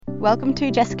Welcome to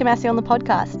Jessica Massey on the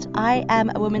podcast. I am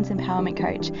a women's empowerment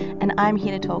coach and I'm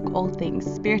here to talk all things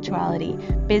spirituality,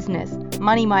 business,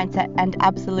 money mindset, and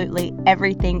absolutely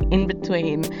everything in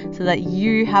between so that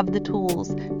you have the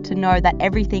tools to know that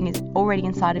everything is already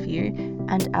inside of you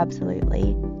and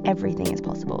absolutely everything is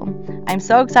possible. I'm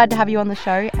so excited to have you on the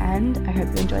show and I hope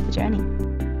you enjoyed the journey.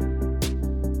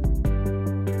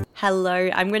 Hello,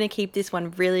 I'm going to keep this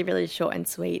one really short and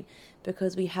sweet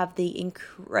because we have the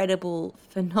incredible,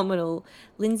 phenomenal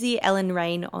Lindsay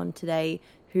Reine on today,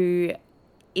 who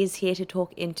is here to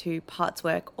talk into parts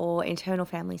work or internal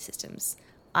family systems,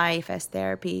 IFS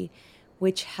therapy,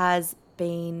 which has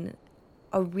been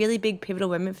a really big pivotal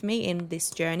moment for me in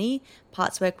this journey.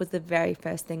 Parts work was the very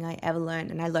first thing I ever learned,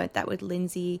 and I learned that with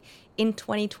Lindsay in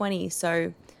 2020.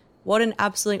 So what an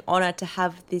absolute honor to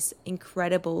have this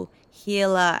incredible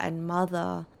healer and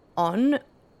mother on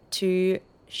to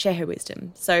share her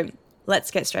wisdom. So let's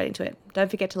get straight into it.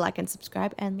 Don't forget to like and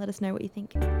subscribe and let us know what you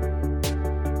think.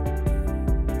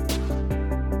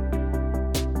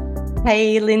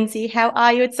 Hey Lindsay, how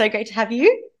are you? It's so great to have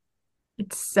you.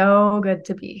 It's so good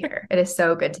to be here. It is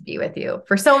so good to be with you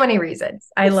for so many reasons.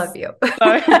 I love you.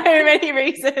 So many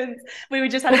reasons. We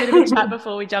just had a bit of a chat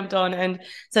before we jumped on. And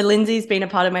so Lindsay's been a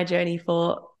part of my journey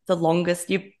for the longest.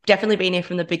 You've definitely been here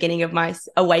from the beginning of my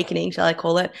awakening, shall I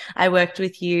call it. I worked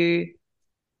with you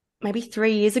maybe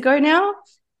 3 years ago now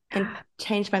and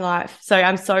changed my life. So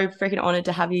I'm so freaking honored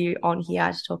to have you on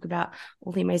here to talk about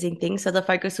all the amazing things. So the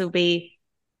focus will be,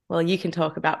 well, you can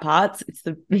talk about parts. It's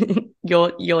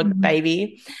your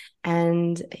baby.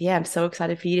 And yeah, I'm so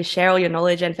excited for you to share all your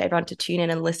knowledge and for everyone to tune in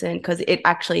and listen, because it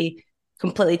actually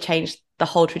completely changed the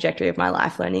whole trajectory of my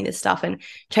life, learning this stuff, and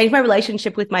changed my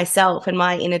relationship with myself and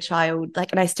my inner child.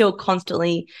 And I still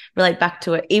constantly relate back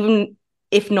to it, even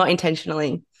if not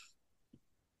intentionally.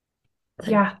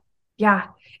 Yeah.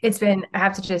 It's been, I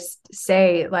have to just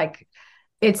say,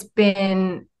 it's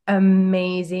been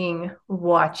amazing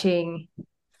watching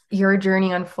your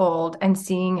journey unfold and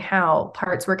seeing how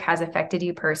parts work has affected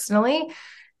you personally,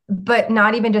 but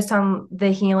not even just on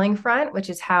the healing front, which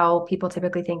is how people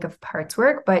typically think of parts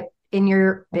work, but in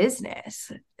your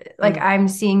business. I'm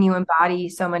seeing you embody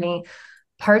so many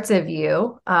parts of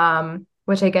you,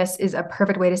 which I guess is a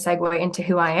perfect way to segue into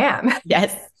who I am.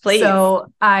 Yes, please.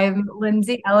 So I'm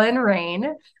Lindsay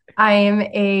Reine. I am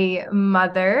a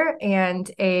mother and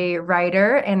a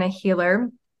writer and a healer.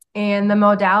 And the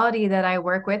modality that I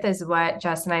work with is what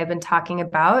Jess and I have been talking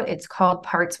about. It's called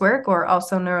parts work, or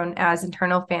also known as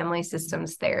internal family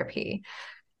systems therapy.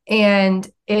 And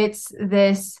it's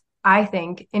this, I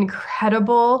think,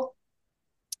 incredible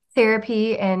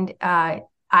therapy and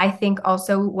I think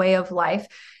also way of life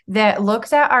that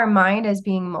looks at our mind as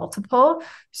being multiple.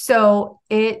 So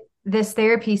this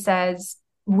therapy says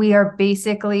we are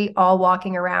basically all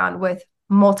walking around with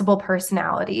multiple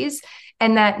personalities,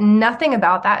 and that nothing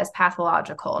about that is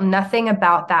pathological. Nothing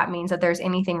about that means that there's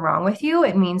anything wrong with you.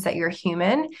 It means that you're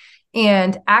human.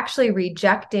 And actually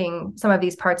rejecting some of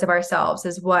these parts of ourselves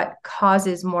is what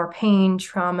causes more pain,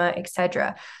 trauma,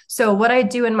 etc. So what I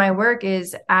do in my work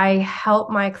is I help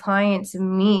my clients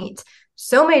meet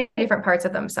so many different parts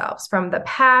of themselves from the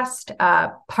past,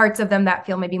 parts of them that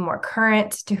feel maybe more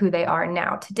current to who they are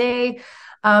now today,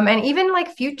 and even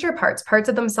future parts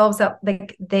of themselves that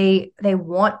they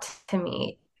want to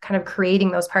meet, kind of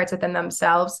creating those parts within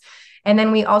themselves. And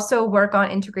then we also work on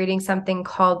integrating something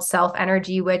called self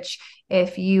energy, which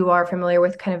if you are familiar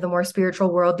with kind of the more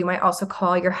spiritual world, you might also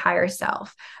call your higher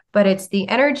self, but it's the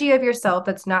energy of yourself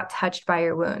that's not touched by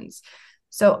your wounds.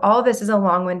 So all this is a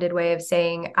long-winded way of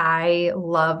saying I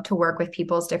love to work with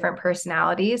people's different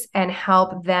personalities and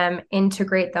help them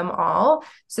integrate them all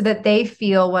so that they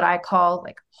feel what I call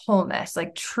wholeness,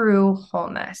 true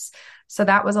wholeness. So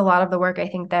that was a lot of the work I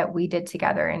think that we did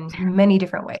together in many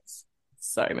different ways.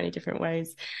 So many different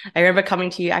ways. I remember coming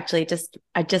to you, actually,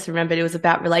 I just remembered it was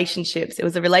about relationships. It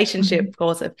was a relationship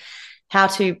course of how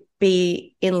to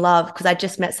be in love, because I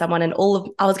just met someone and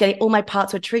I was getting all my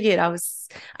parts were triggered.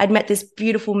 I'd met this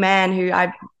beautiful man who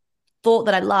I thought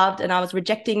that I loved, and I was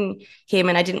rejecting him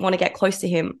and I didn't want to get close to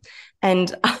him.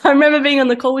 And I remember being on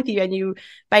the call with you and you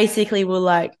basically were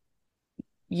like,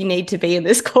 you need to be in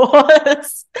this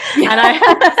course. Yeah.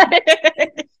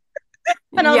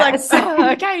 And I was like, oh,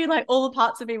 okay, all the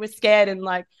parts of me were scared and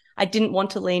I didn't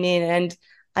want to lean in. And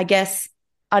I guess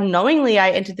unknowingly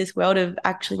I entered this world of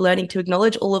actually learning to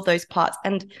acknowledge all of those parts,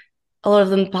 and a lot of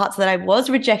them parts that I was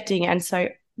rejecting. And so,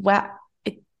 wow,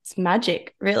 it's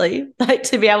magic, really,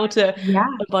 to be able to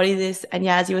embody this. And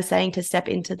yeah, as you were saying, to step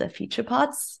into the future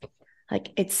parts,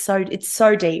 it's so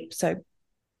deep. So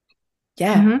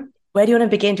yeah. Where do you want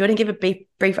to begin? Do you want to give a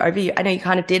brief overview? I know you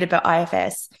kind of did about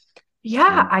IFS.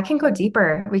 Yeah, I can go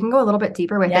deeper. We can go a little bit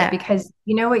deeper with it Yeah. because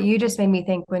you know what you just made me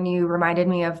think when you reminded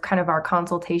me of kind of our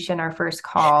consultation, our first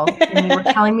call, and you were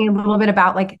telling me a little bit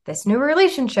about like this new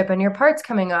relationship and your parts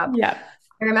coming up. Yeah.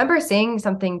 I remember saying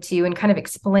something to you and kind of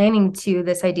explaining to you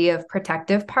this idea of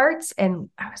protective parts. And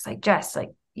I was like, Jess, like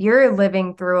you're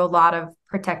living through a lot of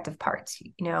protective parts,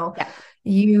 you know, Yeah.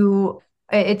 you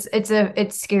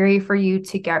it's scary for you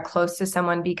to get close to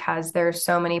someone because there's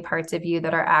so many parts of you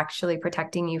that are actually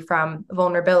protecting you from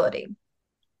vulnerability.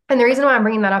 And the reason why I'm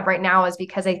bringing that up right now is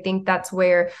because I think that's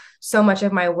where so much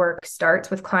of my work starts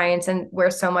with clients and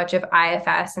where so much of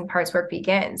IFS and parts work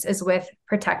begins is with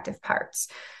protective parts.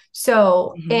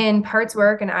 So Mm-hmm. in parts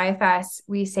work and IFS,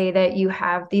 we say that you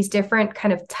have these different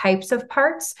kind of types of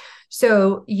parts.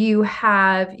 So you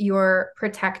have your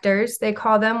protectors, they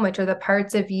call them, which are the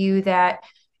parts of you that,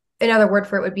 another word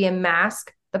for it would be a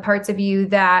mask, the parts of you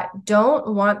that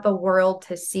don't want the world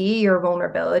to see your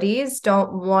vulnerabilities,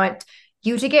 don't want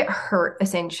you to get hurt,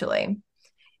 essentially.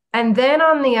 And then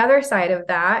on the other side of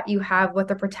that, you have what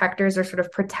the protectors are sort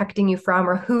of protecting you from,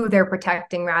 or who they're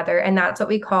protecting, rather. And that's what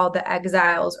we call the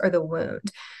exiles or the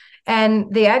wound.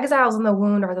 And the exiles and the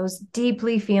wound are those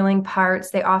deeply feeling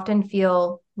parts. They often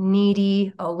feel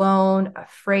needy, alone,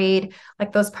 afraid.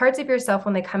 Like those parts of yourself,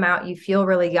 when they come out, you feel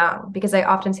really young. Because I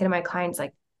often say to my clients,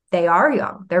 like, they are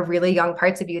young. They're really young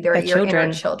parts of you. They're They're your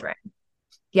inner children. children.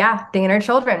 Yeah, the inner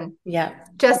children. Yeah.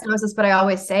 Just knows this, but I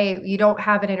always say you don't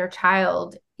have an inner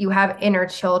child. You have inner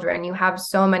children. You have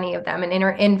so many of them, an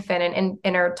inner infant, and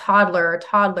inner toddler or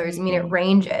toddlers. I mean, it Mm-hmm.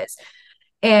 ranges.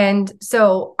 And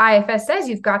so IFS says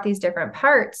you've got these different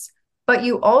parts, but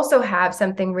you also have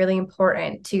something really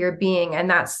important to your being, and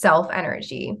that's self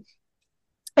energy.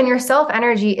 And your self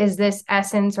energy is this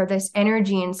essence or this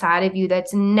energy inside of you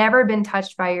that's never been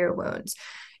touched by your wounds.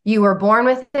 You were born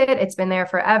with it, it's been there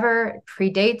forever, it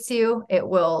predates you, it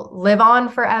will live on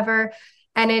forever.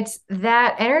 And it's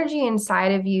that energy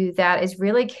inside of you that is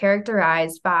really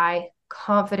characterized by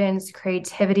confidence,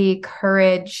 creativity,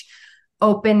 courage,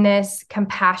 openness,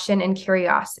 compassion, and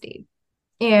curiosity.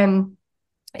 And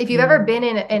if you've ever been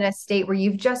in a state where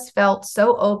you've just felt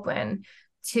so open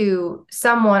to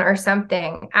someone or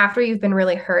something after you've been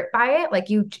really hurt by it, like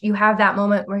you have that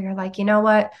moment where you're like, you know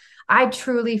what, I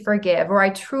truly forgive or I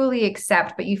truly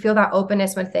accept, but you feel that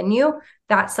openness within you,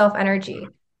 that self energy.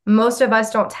 Most of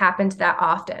us don't tap into that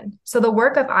often. So the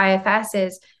work of IFS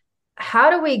is,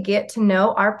 how do we get to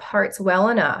know our parts well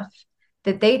enough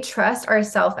that they trust our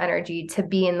self energy to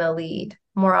be in the lead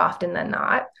more often than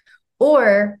not?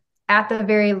 Or at the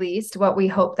very least, what we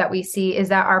hope that we see is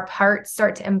that our parts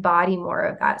start to embody more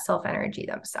of that self energy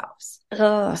themselves.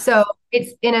 Oh, So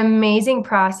it's an amazing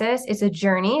process. It's a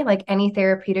journey, like any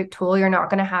therapeutic tool. You're not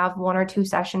going to have one or two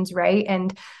sessions, right?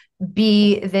 And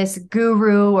be this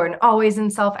guru or an always in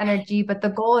self energy. But the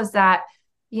goal is that,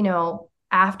 you know,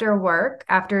 after work,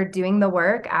 after doing the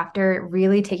work, after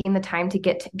really taking the time to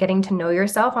getting to know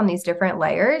yourself on these different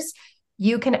layers,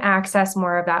 you can access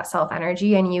more of that self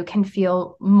energy and you can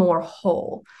feel more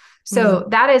whole. So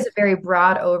that is a very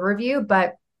broad overview,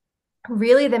 but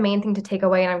really the main thing to take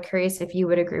away, and I'm curious if you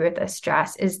would agree with this,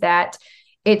 Jess, is that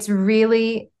it's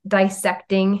really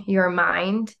dissecting your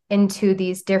mind into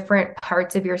these different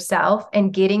parts of yourself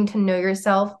and getting to know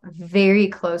yourself very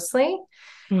closely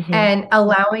mm-hmm. and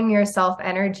allowing your self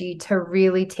energy to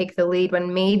really take the lead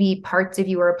when maybe parts of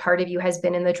you or a part of you has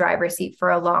been in the driver's seat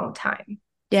for a long time.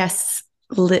 Yes.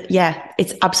 Yeah,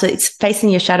 it's absolutely, it's facing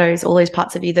your shadows, all those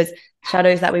parts of you, those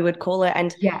shadows that we would call it,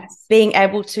 and Yes. being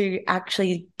able to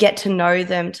actually get to know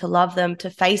them, to love them, to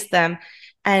face them.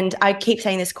 And I keep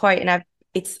saying this quote, and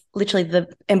it's literally the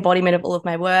embodiment of all of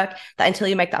my work, that until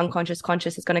you make the unconscious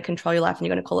conscious, it's going to control your life and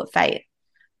you're going to call it fate.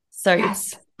 So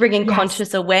Yes. it's bringing Yes.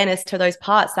 conscious awareness to those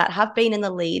parts that have been in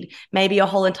the lead, maybe your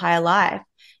whole entire life.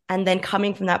 And then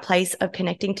coming from that place of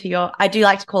connecting to your, I do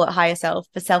like to call it higher self,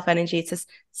 for self energy. It's the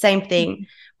same thing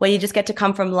where you just get to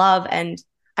come from love. And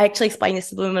I actually explained this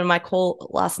to the woman on my call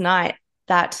last night,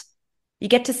 that you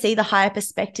get to see the higher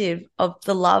perspective of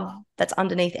the love that's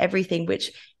underneath everything,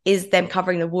 which is them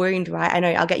covering the wound, right? I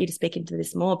know I'll get you to speak into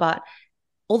this more, but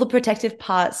all the protective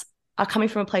parts are coming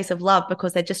from a place of love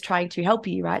because they're just trying to help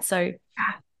you, right? So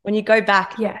when you go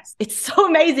back, yes, it's so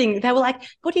amazing. They were like,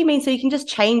 what do you mean? So you can just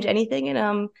change anything?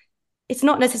 And it's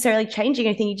not necessarily changing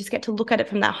anything. You just get to look at it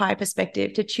from that higher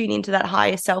perspective, to tune into that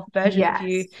higher self version of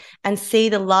you and see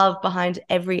the love behind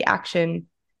every action.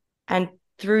 And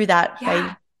through that,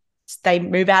 they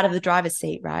move out of the driver's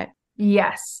seat, right?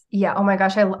 Yes. Yeah. Oh my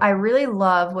gosh. I really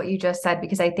love what you just said,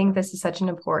 because I think this is such an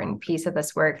important piece of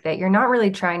this work, that you're not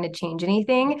really trying to change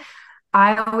anything.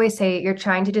 I always say you're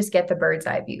trying to just get the bird's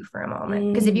eye view for a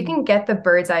moment. Because if you Mm. can get the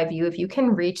bird's eye view, if you can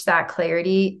reach that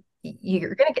clarity,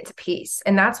 you're going to get to peace.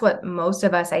 And that's what most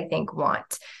of us, I think,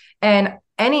 want. And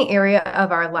any area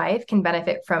of our life can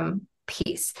benefit from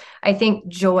peace. I think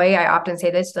joy, I often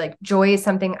say this, like joy is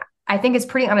something I think is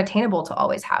pretty unattainable to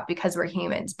always have because we're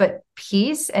humans. But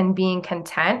peace and being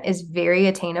content is very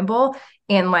attainable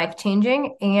and life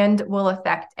changing and will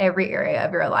affect every area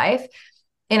of your life.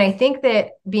 And I think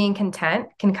that being content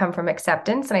can come from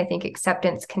acceptance. And I think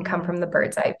acceptance can come Mm. from the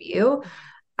bird's eye view.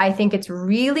 I think it's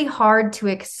really hard to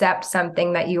accept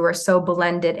something that you are so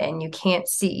blended in. You can't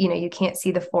see, you can't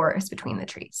see the forest between the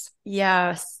trees.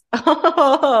 Yes.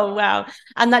 Oh, wow.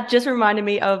 And that just reminded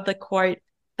me of the quote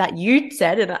that you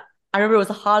said. And I remember it was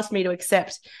hard for me to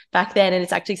accept back then. And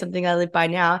it's actually something I live by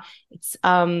now. It's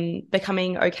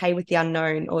becoming okay with the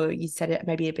unknown, or you said it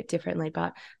maybe a bit differently,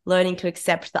 but learning to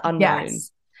accept the unknown,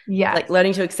 Yes. Yes. like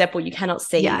learning to accept what you cannot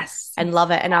see Yes. and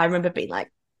love it. And I remember being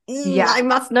like, Yeah. I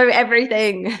must know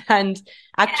everything. And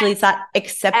actually, it's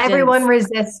Yes. that Everyone acceptance.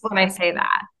 resists when I say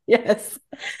that. Yes.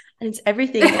 And it's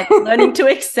everything, like learning to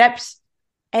accept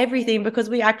everything, because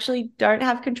we actually don't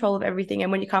have control of everything.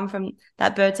 And when you come from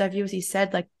that bird's eye view, as you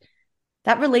said, like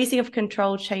that releasing of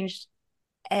control changed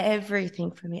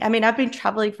everything for me. I mean, I've been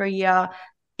traveling for a year,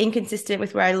 inconsistent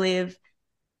with where I live.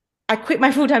 I quit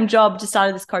my full-time job to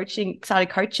started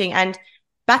coaching. And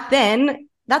back then,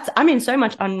 I'm in so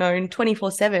much unknown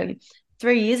 24/7.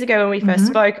 3 years ago, when we first Mhm.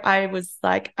 spoke, I was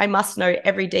like, I must know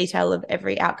every detail of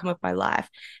every outcome of my life.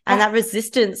 And Yeah. that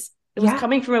resistance, it was Yeah.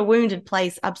 coming from a wounded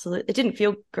place. Absolutely. It didn't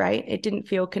feel great. It didn't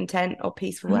feel content or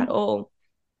peaceful at Mhm. all.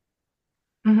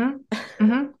 Mhm.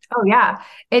 Mhm. Oh yeah.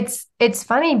 It's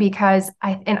funny because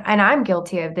and I'm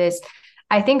guilty of this.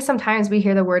 I think sometimes we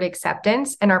hear the word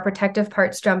acceptance and our protective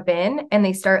parts jump in and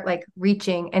they start like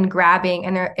reaching and grabbing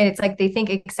and it's like they think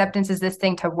acceptance is this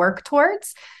thing to work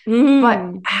towards, but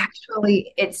Mm.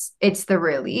 actually it's the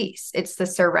release, it's the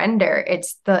surrender,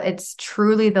 it's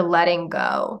truly the letting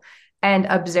go and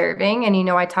observing. And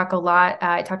I talk a lot,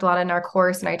 I talked a lot in our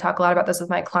course and I talk a lot about this with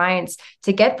my clients.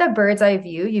 To get the bird's eye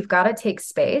view, you've got to take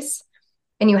space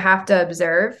and you have to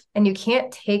observe, and you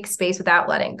can't take space without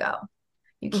letting go.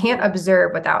 You can't Mm-hmm.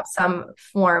 observe without some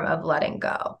form of letting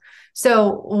go.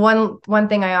 So one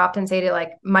thing I often say to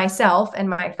like myself and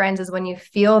my friends is when you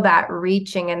feel that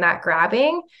reaching and that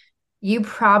grabbing, you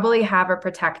probably have a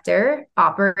protector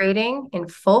operating in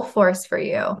full force for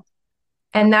you.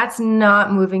 And that's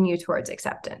not moving you towards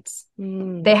acceptance.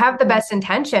 Mm. They have the best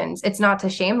intentions. It's not to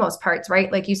shame those parts,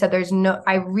 right? Like you said,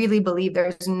 I really believe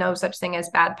there's no such thing as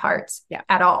bad parts Yeah.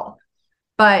 at all.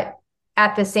 But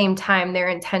at the same time, their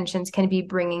intentions can be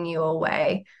bringing you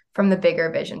away from the bigger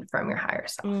vision from your higher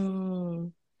self.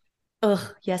 Mm.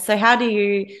 Ugh, yeah. So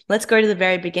let's go to the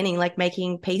very beginning, like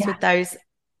making peace Yeah. with those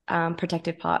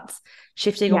protective parts,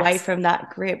 shifting away Yes. from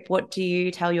that grip. What do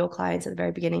you tell your clients at the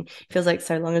very beginning? Feels like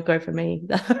so long ago for me.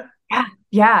 Yeah.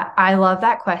 Yeah. I love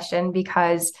that question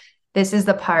because this is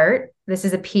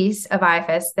a piece of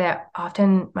IFS that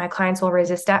often my clients will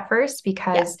resist at first Yeah.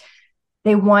 because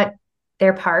they want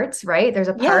their parts, right? There's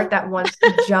a Yeah. part that wants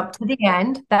to jump to the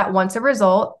end, that wants a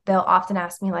result. They'll often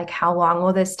ask me, like, how long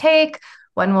will this take?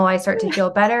 When will I start to feel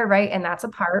better? Right. And that's a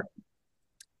part.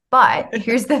 But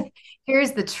here's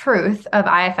the truth of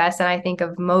IFS, and I think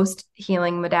of most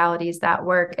healing modalities that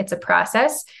work. It's a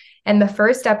process. And the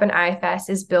first step in IFS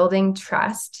is building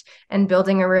trust and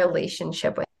building a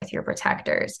relationship with your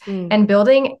protectors Mm. and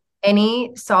building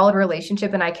any solid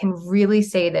relationship. And I can really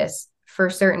say this for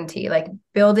certainty, like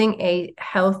building a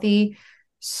healthy,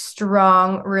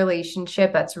 strong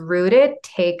relationship that's rooted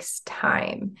takes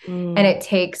time. And Mm. it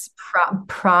takes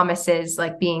promises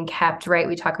like being kept, right?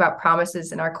 We talk about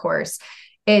promises in our course.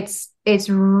 It's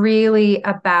really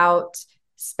about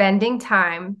spending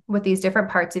time with these different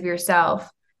parts of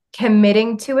yourself,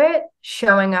 committing to it,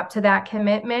 showing up to that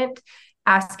commitment,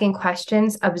 asking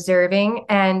questions, observing,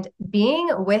 and being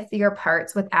with your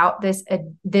parts without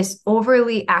this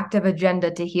overly active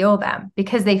agenda to heal them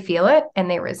because they feel it and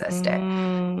they resist it.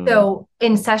 Mm. So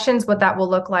in sessions, what that will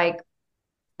look like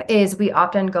is we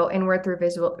often go inward through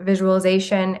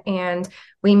visualization and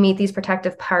we meet these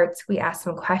protective parts. We ask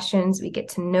them questions. We get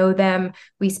to know them.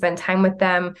 We spend time with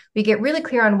them. We get really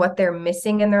clear on what they're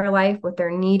missing in their life, what they're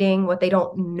needing, what they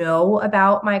don't know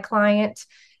about my client.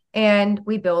 And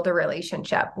we build a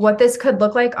relationship. What this could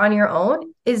look like on your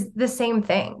own is the same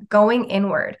thing, going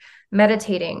inward,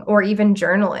 meditating, or even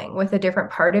journaling with a different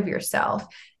part of yourself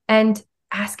and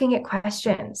asking it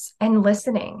questions and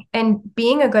listening and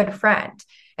being a good friend.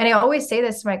 And I always say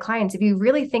this to my clients, if you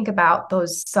really think about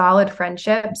those solid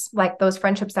friendships, like those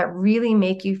friendships that really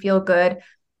make you feel good,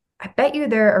 I bet you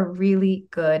they're a really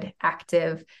good,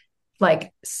 active,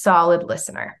 like solid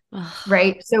listener,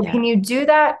 right? So Yeah. can you do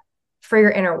that for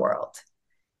your inner world?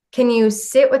 Can you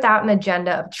sit without an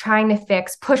agenda of trying to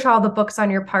fix, push all the books on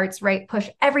your parts, right? Push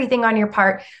everything on your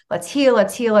part. Let's heal,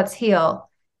 let's heal, let's heal.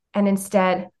 And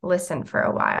instead listen for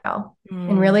a while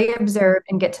and Mm, really observe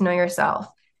and get to know yourself.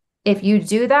 If you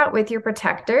do that with your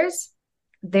protectors,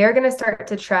 they're going to start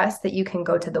to trust that you can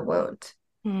go to the wound.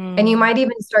 And you mm. might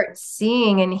even start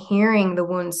seeing and hearing the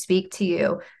wound speak to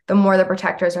you. The more the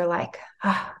protectors are like,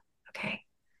 ah, okay,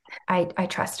 I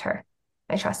trust her.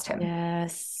 I trust him.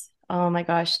 Yes. Oh my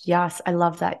gosh. Yes. I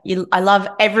love that. I love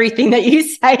everything that you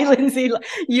say, Lindsay.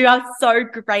 You are so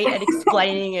great at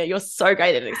explaining it. You're so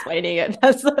great at explaining it.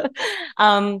 Yeah.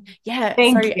 So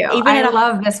Thank you. even I at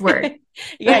love this a, word.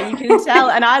 yeah, you can tell.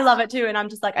 And I love it too. And I'm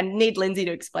just like, I need Lindsay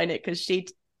to explain it because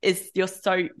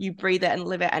you breathe it and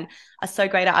live it and are so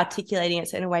great at articulating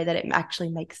it in a way that it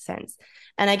actually makes sense.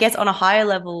 And I guess on a higher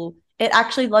level, it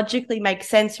actually logically makes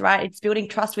sense, right? It's building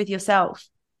trust with yourself.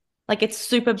 Like it's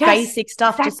super Yes, basic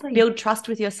stuff. Just exactly. build trust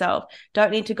with yourself.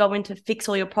 Don't need to go in to fix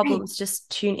all your Right. problems. Just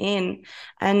tune in.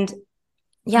 And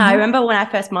yeah, I Mhm. remember when I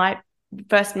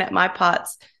first met my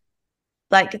parts,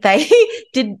 like they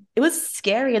did it was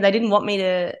scary and they didn't want me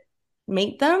to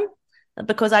meet them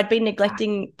because I'd been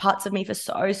neglecting parts of me for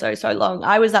so long.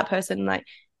 I was that person like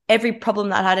every problem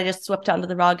that I had, I just swept it under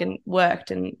the rug and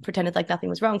worked and pretended like nothing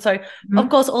was wrong. So of Mhm.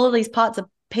 course all of these parts are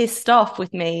pissed off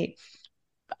with me.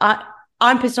 I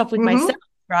I'm pissed off with myself,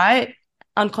 Mhm. right?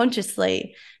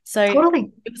 Unconsciously. So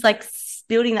Totally. it was like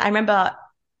building that. I remember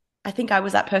I think I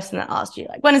was that person that asked you,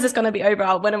 like, when is this going to be over?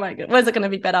 When's it going to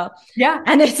be better? Yeah.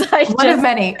 And it's like One of just,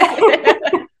 many.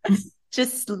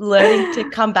 just learning to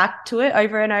come back to it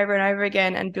over and over and over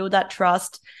again and build that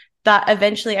trust that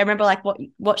eventually, I remember like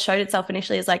what showed itself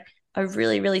initially is like a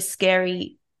really, really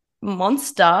scary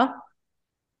monster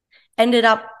ended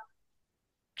up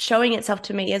showing itself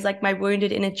to me as like my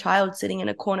wounded inner child sitting in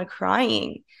a corner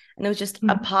crying. And it was just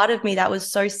a Mhm. part of me that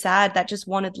was so sad that just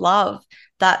wanted love,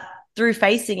 that through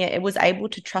facing it, it was able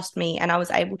to trust me and I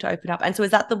was able to open up. And so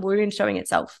is that the wound showing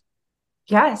itself?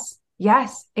 Yes.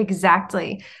 Yes,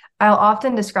 exactly. I'll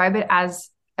often describe it as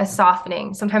a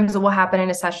softening. Sometimes it will happen in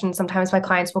a session. Sometimes my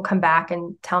clients will come back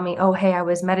and tell me, "Oh, hey, I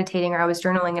was meditating or I was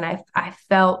journaling and I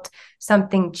felt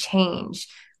something change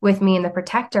with me and the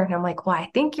protector." And I'm like, "Well,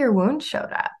 I think your wound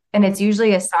showed up." And it's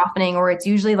usually a softening or it's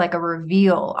usually like a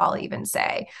reveal, I'll even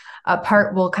say. A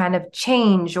part will kind of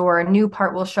change or a new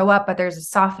part will show up, but there's a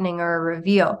softening or a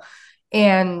reveal.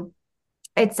 And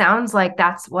it sounds like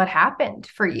that's what happened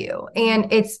for you. And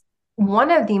Mm. it's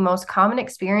one of the most common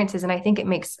experiences. And I think it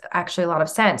makes actually a lot of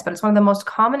sense, but it's one of the most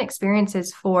common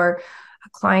experiences for a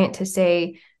client to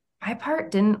say, my part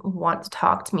didn't want to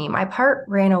talk to me. My part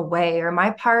ran away, or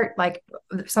my part, like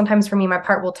sometimes for me, my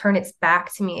part will turn its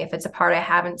back to me if it's a part I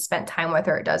haven't spent time with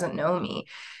or it doesn't know me.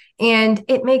 And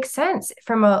it makes sense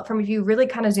from if you really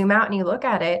kind of zoom out and you look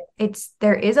at it, it's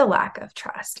there is a lack of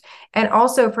trust. And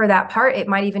also for that part, it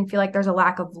might even feel like there's a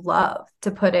lack of love,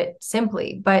 to put it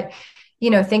simply. But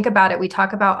think about it. We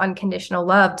talk about unconditional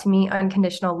love. To me,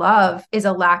 unconditional love is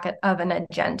a lack of an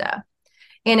agenda.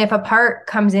 And if a part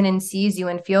comes in and sees you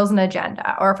and feels an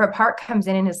agenda, or if a part comes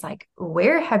in and is like,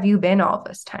 where have you been all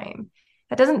this time?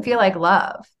 That doesn't feel like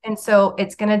love. And so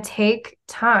it's going to take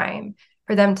time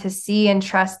for them to see and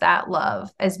trust that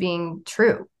love as being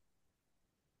true.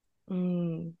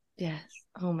 Yes.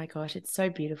 Oh my gosh, it's so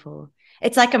beautiful.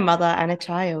 It's like a mother and a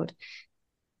child.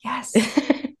 Yes.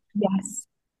 Yes.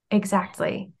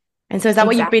 Exactly. And so is that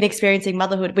what you've Exactly. been experiencing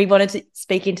motherhood? We wanted to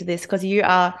speak into this because you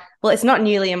are, well, it's not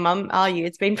newly a mum, are you?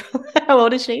 It's been, how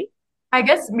old is she? I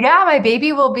guess, yeah, my baby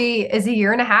is a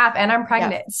year and a half and I'm Yeah.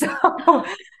 pregnant. So, yeah.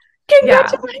 Yeah.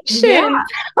 Congratulations.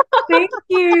 Thank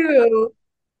you.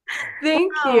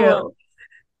 Thank Wow. you.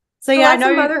 So yeah, I Lots of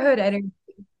know. motherhood energy.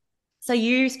 So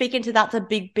you speak into that's a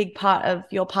big, big part of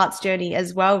your parts journey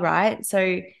as well, right?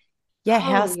 So yeah,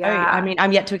 how Oh, so? I yeah. mean,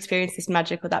 I'm yet to experience this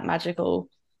magic or that magical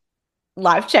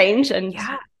life change. And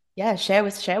Yeah. yeah, share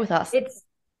with us. It's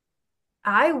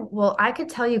I could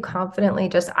tell you confidently,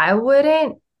 just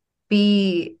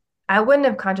be, I wouldn't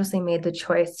have consciously made the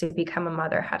choice to become a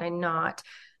mother had I not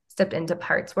stepped into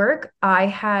parts work. I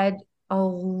had a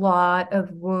lot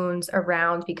of wounds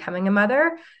around becoming a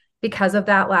mother because of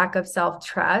that lack of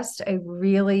self-trust. I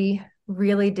really,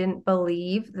 really didn't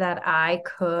believe that I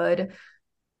could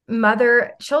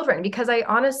mother children because I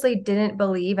honestly didn't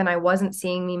believe and I wasn't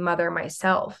seeing me mother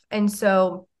myself. And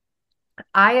so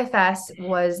IFS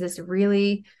was this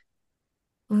really,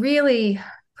 really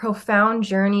profound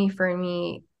journey for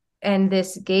me and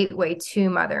this gateway to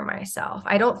mother myself.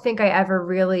 I don't think I ever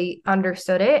really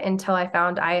understood it until I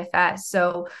found IFS.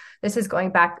 So this is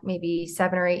going back maybe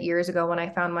 7 or 8 years ago when I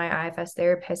found my IFS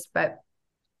therapist, but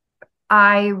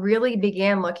I really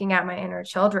began looking at my inner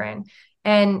children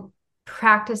and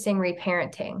practicing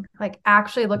reparenting, like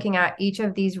actually looking at each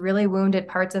of these really wounded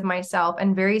parts of myself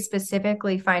and very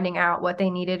specifically finding out what they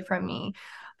needed from me,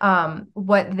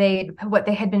 what they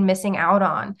had been missing out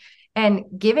on, and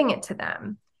giving it to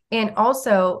them. And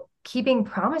also keeping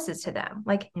promises to them,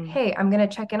 like, hey, I'm going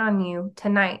to check in on you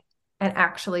tonight, and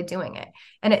actually doing it.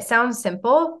 And it sounds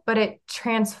simple, but it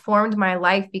transformed my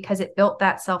life because it built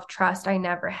that self-trust I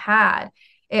never had.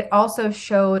 It also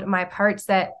showed my parts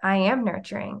that I am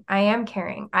nurturing, I am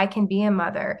caring, I can be a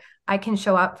mother, I can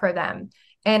show up for them.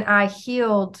 And I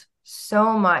healed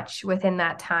so much within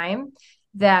that time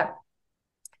that,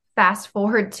 fast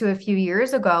forward to a few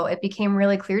years ago, it became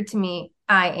really clear to me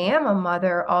I am a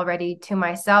mother already to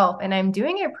myself, and I'm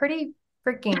doing it pretty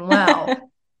freaking well.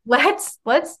 Let's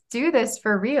do this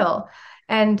for real.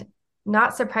 And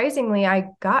not surprisingly, I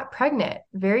got pregnant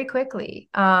very quickly.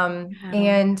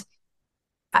 And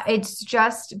it's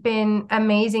just been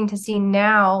amazing to see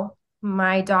now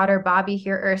my daughter Bobby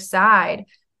here at her side.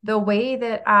 The way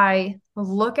that I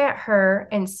look at her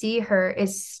and see her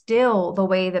is still the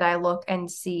way that I look at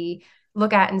and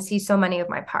see so many of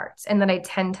my parts, and that I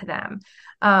tend to them.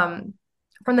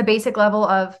 From the basic level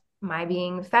of, am I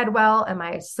being fed well? Am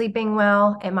I sleeping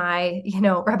well? Am I,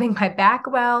 rubbing my back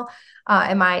well?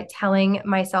 Am I telling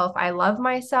myself I love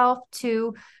myself?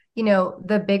 To,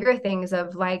 the bigger things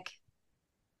of like,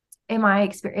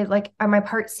 are my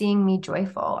parts seeing me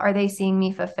joyful? Are they seeing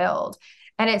me fulfilled?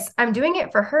 And I'm doing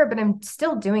it for her, but I'm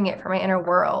still doing it for my inner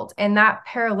world. And that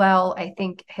parallel, I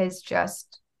think, it's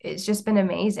just been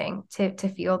amazing to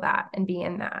feel that and be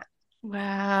in that.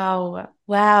 Wow.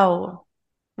 Wow.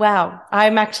 Wow.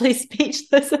 I'm actually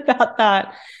speechless about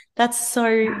that. That's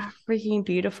so freaking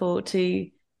beautiful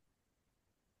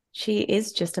she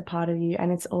is just a part of you,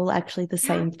 and it's all actually the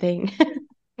same thing.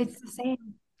 It's the same.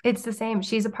 It's the same.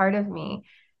 She's a part of me.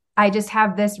 I just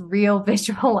have this real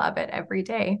visual of it every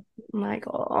day. My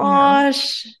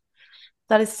gosh.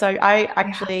 That is so, I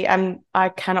actually I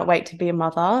cannot wait to be a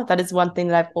mother. That is one thing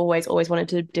that I've always wanted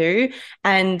to do.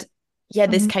 And yeah,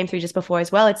 this came through just before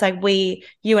as well. It's like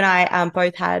you and I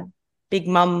both had big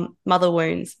mother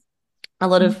wounds. A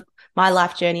lot of my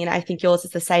life journey, and I think yours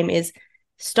is the same, is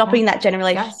stopping that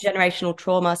generational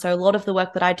trauma. So a lot of the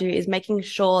work that I do is making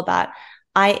sure that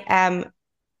I am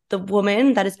the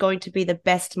woman that is going to be the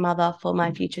best mother for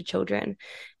my future children.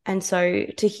 And so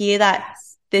to hear that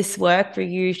this work for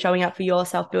you, showing up for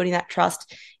yourself, building that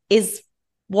trust, is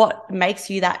what makes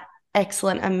you that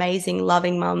excellent, amazing,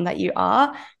 loving mum that you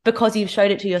are, because you've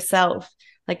showed it to yourself.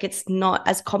 Like, it's not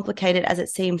as complicated as it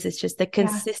seems. It's just the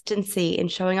consistency in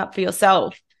showing up for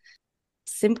yourself.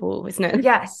 Simple, isn't it?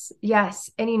 Yes.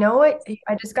 And you know what?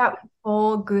 I just got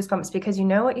full goosebumps, because you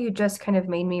know what you just kind of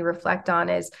made me reflect on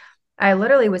is, I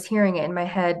literally was hearing it in my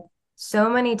head so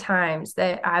many times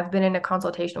that I've been in a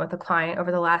consultation with a client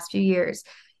over the last few years.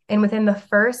 And within the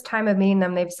first time of meeting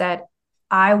them, they've said,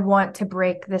 I want to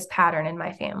break this pattern in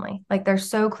my family. Like, they're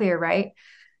so clear, right?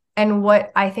 And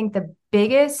what I think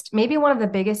maybe one of the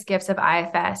biggest gifts of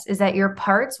IFS is that your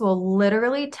parts will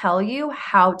literally tell you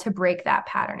how to break that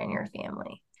pattern in your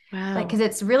family. Wow. Like, because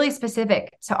it's really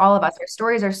specific to all of us. Our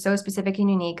stories are so specific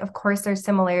and unique. Of course, there's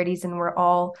similarities and we're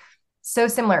all so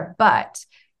similar, but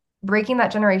breaking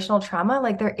that generational trauma,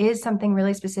 like, there is something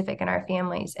really specific in our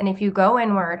families. And if you go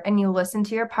inward and you listen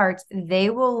to your parts,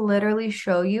 they will literally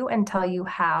show you and tell you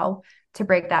how to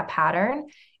break that pattern.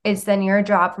 It's then your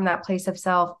job from that place of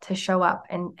self to show up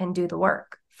and do the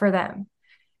work for them.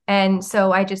 And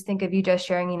so I just think of you just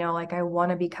sharing, like, I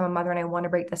want to become a mother and I want to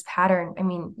break this pattern. I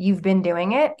mean, you've been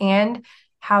doing it, and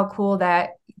how cool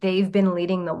that they've been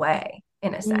leading the way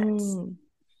in a sense.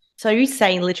 So you're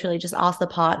saying literally just ask the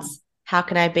parts, how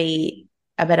can I be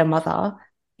a better mother?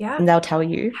 Yeah. And they'll tell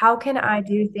you. How can I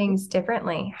do things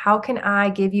differently? How can I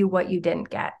give you what you didn't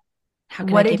get?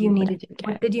 What did you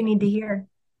need to hear?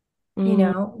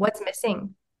 What's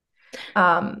missing?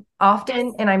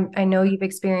 Often, and I know you've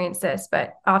experienced this,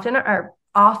 but often our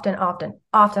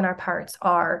parts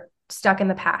are stuck in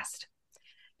the past.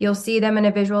 You'll see them in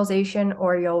a visualization,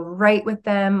 or you'll write with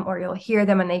them, or you'll hear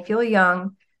them and they feel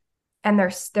young, and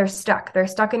they're stuck. They're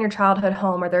stuck in your childhood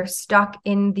home, or they're stuck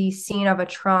in the scene of a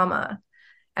trauma.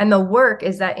 And the work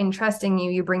is that in trusting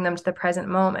you bring them to the present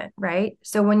moment, right?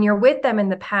 So when you're with them in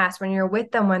the past, when you're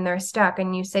with them when they're stuck,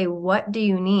 and you say, what do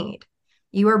you need?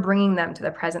 You are bringing them to the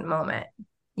present moment.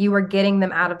 You were getting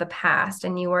them out of the past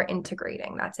and you were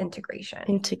integrating. That's integration.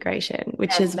 Integration,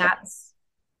 which And is that's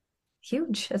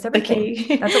huge. That's the everything.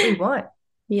 key. That's what we want.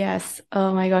 Yes.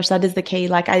 Oh my gosh, that is the key.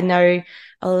 Like I know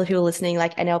a lot of people listening,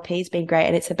 like NLP has been great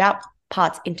and it's about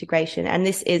parts integration. And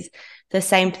this is the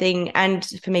same thing. And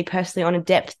for me personally, on a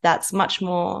depth that's much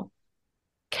more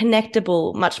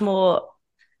connectable, much more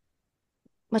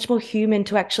human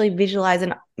to actually visualize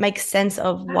and make sense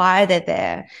of why they're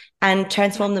there and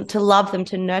transform them, to love them,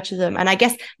 to nurture them. And I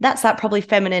guess that's that probably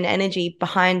feminine energy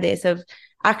behind this of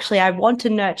actually, I want to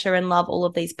nurture and love all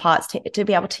of these parts to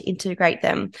be able to integrate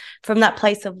them from that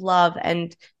place of love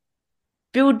and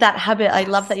build that habit. Yes. I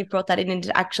love that you've brought that in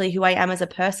into actually who I am as a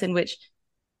person, which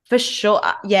for sure,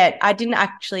 yeah, I didn't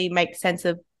actually make sense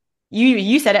of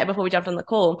you said it before we jumped on the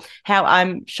call, how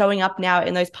I'm showing up now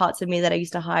in those parts of me that I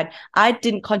used to hide. I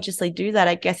didn't consciously do that.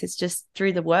 I guess it's just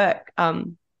through the work.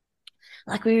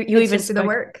 Like you it's even just through the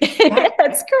work. Yeah.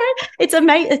 It's great. It's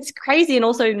amazing. It's crazy and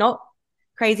also not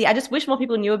crazy. I just wish more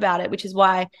people knew about it, which is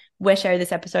why we're sharing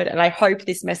this episode. And I hope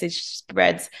this message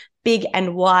spreads big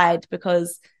and wide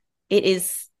because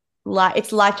it's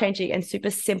life-changing and super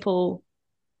simple.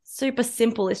 Super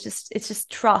simple. It's just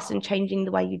trust and changing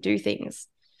the way you do things.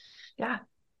 Yeah.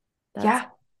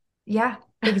 Yeah,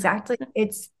 exactly.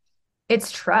 It's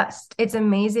trust. It's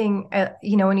amazing.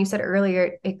 When you said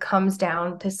earlier, it comes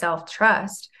down to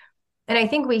self-trust. And I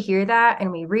think we hear that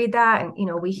and we read that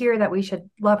and, we hear that we should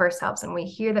love ourselves and we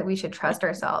hear that we should trust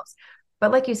ourselves.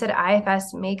 But like you said,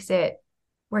 IFS makes it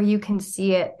where you can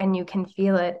see it and you can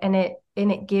feel it and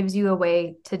it gives you a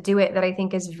way to do it that I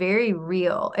think is very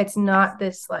real. It's not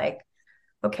this like,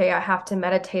 okay, I have to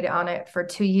meditate on it for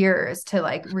 2 years to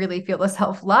like really feel the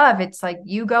self-love. It's like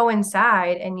you go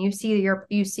inside and you see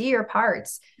your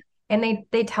parts and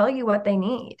they tell you what they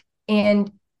need.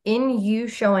 And in you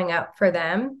showing up for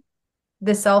them,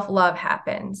 the self-love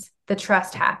happens, the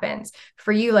trust happens.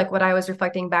 For you, like what I was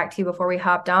reflecting back to you before we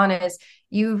hopped on is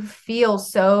you feel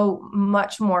so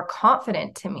much more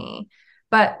confident to me.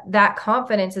 But that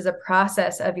confidence is a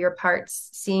process of your parts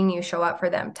seeing you show up for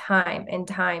them time and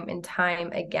time and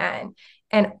time again.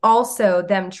 And also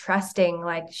them trusting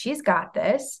like she's got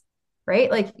this, right?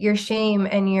 Like your shame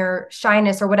and your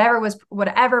shyness or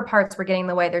whatever parts were getting in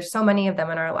the way. There's so many of them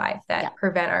in our life that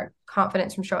prevent our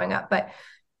confidence from showing up. But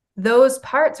those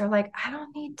parts are like, I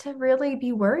don't need to really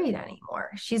be worried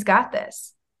anymore. She's got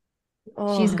this.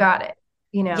 She's got it,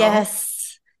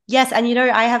 Yes. And,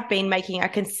 I have been making a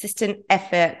consistent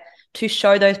effort to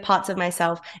show those parts of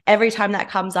myself. Every time that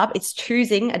comes up, it's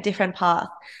choosing a different path.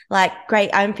 Like,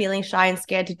 great, I'm feeling shy and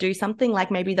scared to do something. Like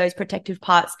maybe those protective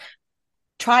parts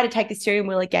try to take the steering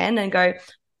wheel again and go,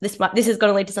 this is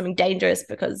going to lead to something dangerous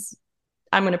because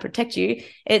I'm going to protect you.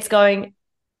 It's going,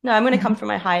 no, I'm going to come from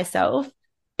my higher self.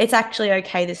 It's actually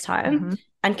okay this time.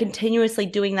 And continuously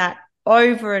doing that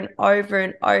over and over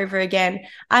and over again.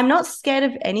 I'm not scared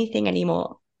of anything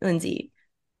anymore, Lindsay.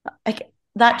 Like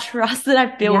that trust that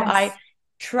I've built, I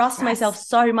trust myself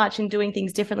so much in doing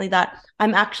things differently that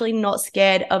I'm actually not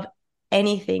scared of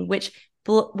anything, which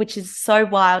is so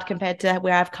wild compared to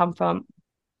where I've come from.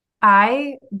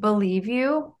 I believe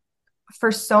you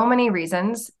for so many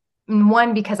reasons.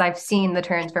 One, because I've seen the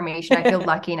transformation. I feel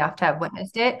lucky enough to have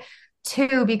witnessed it.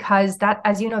 Two, because that,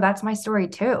 as you know, that's my story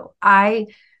too.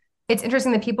 It's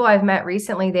interesting, the people I've met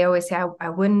recently, they always say, I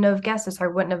wouldn't have guessed this, or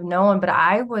I wouldn't have known, but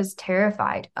I was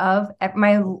terrified of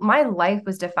my life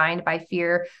was defined by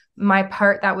fear. My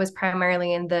part that was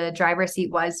primarily in the driver's seat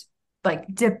was like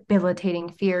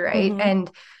debilitating fear, right?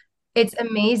 And it's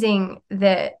amazing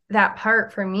that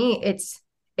part for me, it's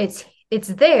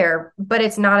there, but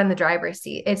it's not in the driver's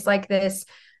seat. It's like this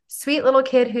sweet little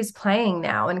kid who's playing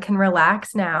now and can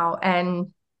relax now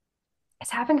and is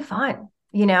having fun.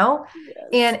 Yes.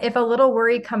 And if a little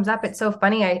worry comes up, it's so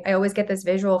funny. I always get this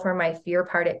visual for my fear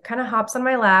part. It kind of hops on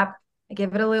my lap. I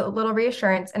give it a little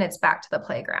reassurance and it's back to the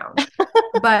playground.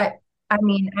 But I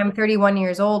mean, I'm 31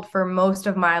 years old. For most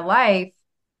of my life,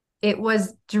 it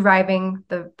was driving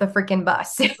the freaking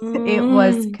bus. It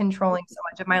was controlling so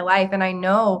much of my life. And I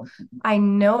know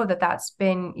that that's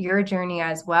been your journey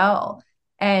as well.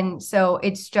 And so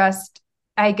it's just,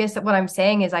 I guess what I'm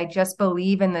saying is I just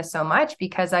believe in this so much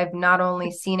because I've not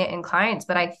only seen it in clients,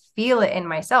 but I feel it in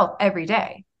myself every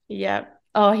day. Yeah.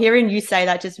 Oh, hearing you say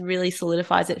that just really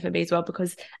solidifies it for me as well,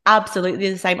 because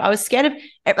absolutely the same. I was scared of,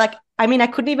 like, I mean, I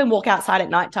couldn't even walk outside at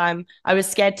nighttime. I was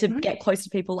scared to get close to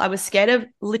people. I was scared of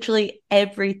literally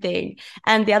everything.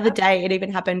 And the other day it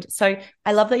even happened. So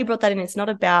I love that you brought that in. It's not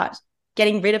about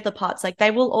getting rid of the parts. Like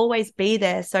they will always be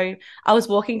there. So I was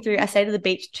walking through, I stayed at the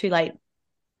beach too late,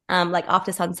 like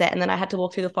after sunset. And then I had to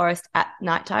walk through the forest at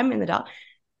nighttime in the dark.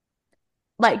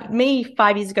 like me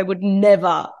 5 years ago would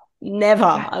never, never.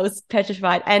 Yeah. I was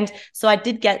petrified. And so I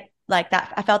did get like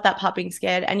that. I felt that part being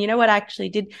scared. And you know what I actually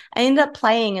did? I ended up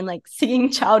playing and like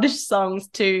singing childish songs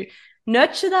to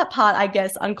nurture that part, I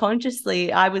guess,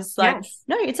 unconsciously. I was like, Yes.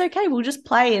 no, it's okay. We'll just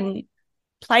play and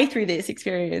play through this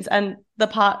experience. And the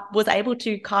part was able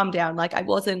to calm down. Like I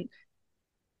wasn't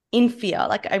in fear.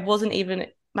 Like I wasn't even,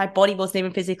 my body wasn't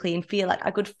even physically in fear. Like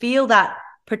I could feel that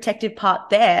protective part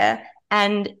there,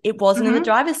 and it wasn't in the Mm-hmm.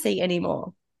 driver's seat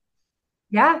anymore.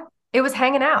 Yeah, it was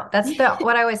hanging out. That's the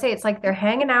what I always say. It's like they're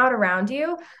hanging out around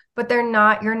you, but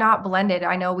you're not blended.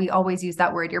 I know we always use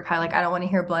that word. You're probably like, I don't want to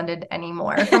hear blended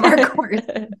anymore from our course.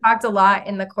 We talked a lot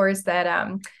in the course that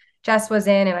Jess was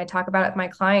in, and I talk about it with my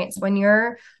clients. When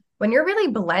you're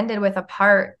really blended with a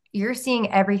part, you're seeing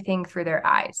everything through their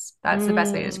eyes. That's the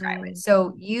best way to describe it. Mm.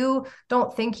 So you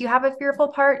don't think you have a fearful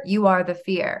part, you are the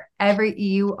fear.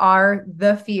 You are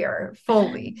the fear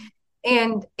fully.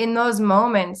 And in those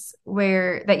moments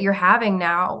where that you're having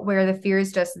now, where the fear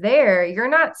is just there, you're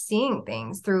not seeing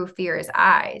things through fear's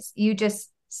eyes. You just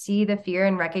see the fear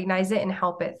and recognize it and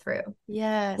help it through.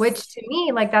 Yes. Which to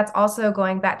me, like that's also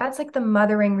going back. That's like the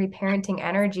mothering, reparenting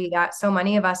energy that so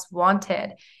many of us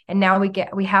wanted. And now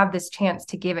we have this chance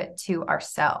to give it to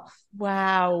ourselves.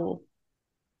 Wow.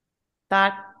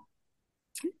 That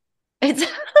it's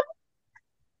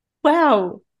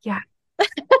wow. Yeah.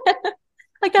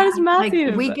 Like that Yeah. is Like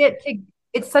massive.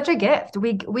 it's such a gift.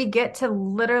 We get to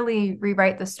literally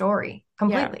rewrite the story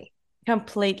Yeah, completely.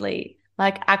 completely.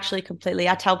 Like actually completely.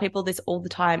 I tell people this all the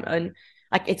time, and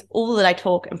like it's all that I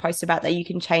talk and post about, that you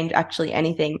can change actually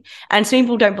anything. And some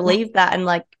people don't Yeah. believe that. And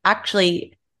like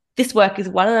actually this work is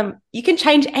one of them. You can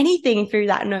change anything through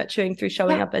that nurturing, through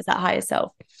showing Yeah. up as that higher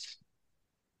self.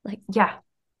 Like, Yeah.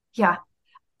 Yeah.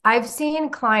 I've seen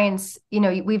clients,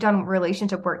 we've done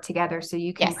relationship work together, so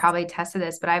you can yes. probably attest to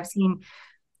this, but I've seen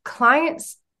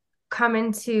clients come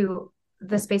into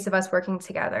the space of us working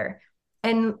together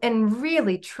and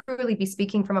really truly be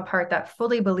speaking from a part that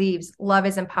fully believes love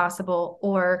is impossible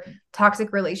or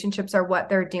toxic relationships are what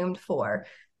they're doomed for,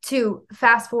 to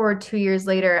fast forward 2 years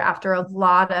later, after a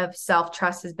lot of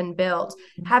self-trust has been built,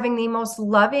 having the most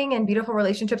loving and beautiful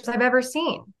relationships I've ever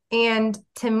seen. And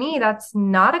to me, that's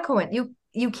not a coincidence.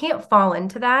 You can't fall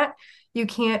into that. You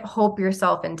can't hope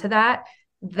yourself into that.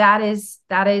 That is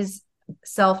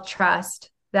self-trust.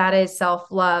 That is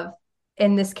self-love.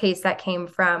 In this case, that came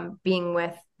from being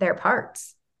with their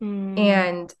parts Mm.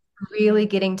 and really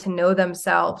getting to know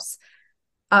themselves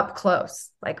up close,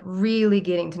 like really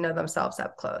getting to know themselves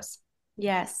up close.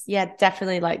 Yes. Yeah,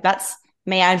 definitely. Like that's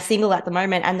me. I'm single at the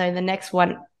moment. And then the next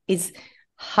one is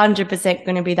 100%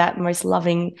 going to be that most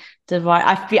loving divine.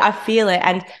 I feel it.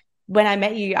 And when I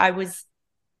met you, I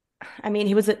mean,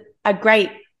 he was a great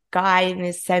guy in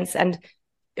his sense. And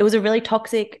it was a really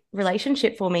toxic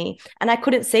relationship for me. And I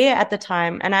couldn't see it at the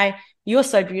time. And you're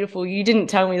so beautiful. You didn't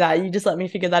tell me that. You just let me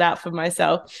figure that out for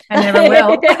myself. I never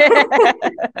will.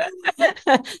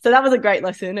 So that was a great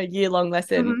lesson, a year-long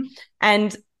lesson. Mm-hmm.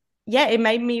 And yeah, it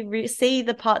made me see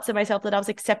the parts of myself that I was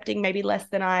accepting maybe less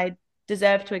than I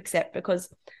deserved to accept, because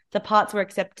the parts were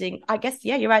accepting, I guess,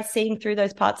 yeah, you're right, seeing through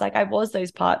those parts, like I was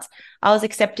those parts. I was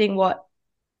accepting what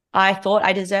I thought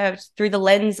I deserved through the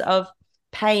lens of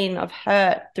pain, of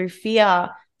hurt, through fear,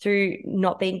 through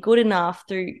not being good enough,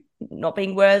 through not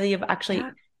being worthy of actually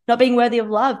not being worthy of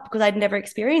love, because I'd never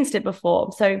experienced it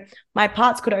before. So my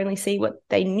parts could only see what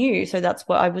they knew. So that's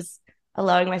what I was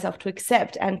allowing myself to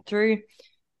accept. And through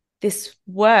this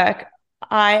work,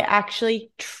 I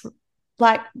actually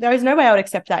like there is no way I would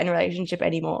accept that in a relationship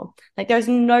anymore. Like there's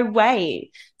no way.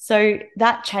 So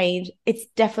that change, it's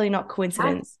definitely not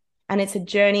coincidence. And it's a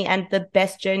journey, and the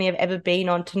best journey I've ever been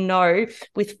on, to know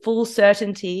with full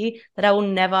certainty that I will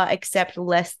never accept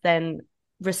less than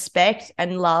respect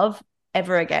and love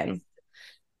ever again.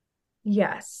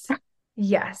 Yes.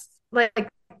 Yes. Like,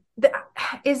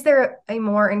 is there a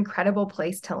more incredible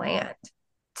place to land,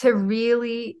 to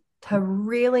really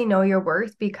know your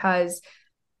worth? Because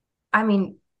I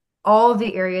mean, all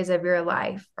the areas of your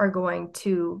life are going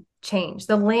to change.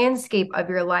 The landscape of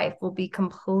your life will be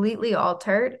completely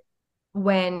altered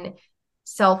when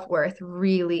self-worth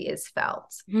really is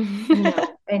felt,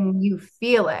 and you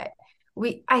feel it.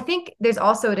 I think there's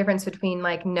also a difference between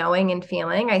like knowing and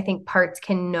feeling. I think parts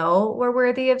can know we're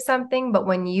worthy of something, but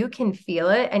when you can feel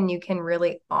it and you can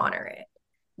really honor it,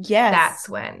 Yes. that's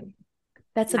when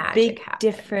That's a magic big happens.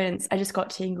 difference. I just got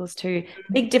tingles too.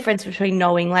 Big difference between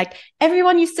knowing, like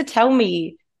everyone used to tell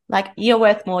me, like, you're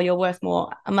worth more, you're worth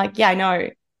more. I'm like, yeah, I know.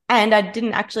 And I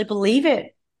didn't actually believe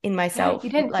it in Yeah, myself. you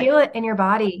didn't Like, feel it in your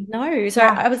body. no. So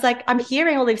Yeah. I was like, I'm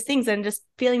hearing all these things and just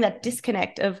feeling that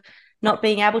disconnect of not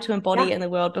being able to embody Yeah. it in the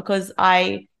world because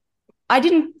I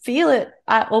didn't feel it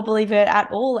or believe it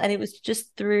at all. And it was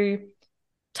just through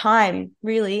time,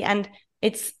 really. And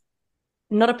it's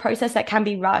not a process that can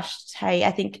be rushed. Hey,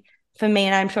 I think for me,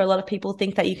 and I'm sure a lot of people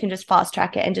think that you can just fast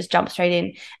track it and just jump straight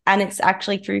in. And it's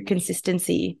actually through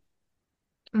consistency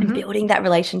and Mm-hmm. building that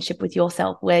relationship with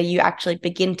yourself where you actually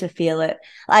begin to feel it.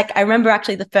 Like I remember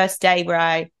actually the first day where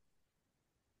I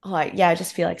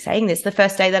just feel like saying this. The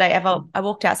first day that I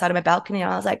walked outside of my balcony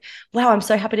and I was like, wow, I'm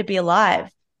so happy to be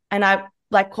alive. And I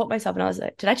like caught myself and I was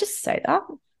like, did I just say that?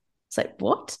 It's like,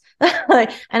 what?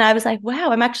 And I was like,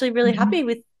 wow, I'm actually really Mm-hmm. happy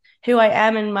with who I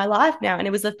am in my life now. And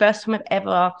it was the first time I've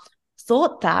ever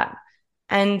thought that.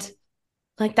 And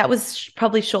like that was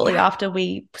probably shortly Yeah. after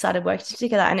we started working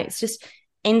together. And it's just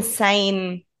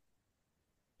insane.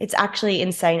 It's actually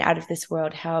insane out of this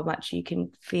world how much you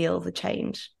can feel the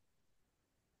change.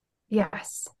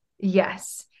 Yes.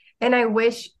 Yes. And I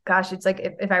wish, gosh, it's like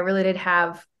if I really did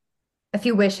have a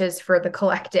few wishes for the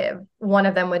collective, one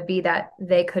of them would be that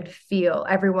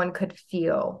everyone could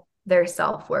feel their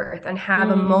self-worth and have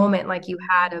a Mm, moment like you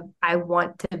had of, I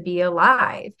want to be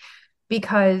alive.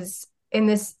 Because in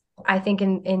this, I think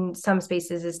in some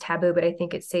spaces is taboo, but I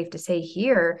think it's safe to say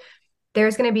here,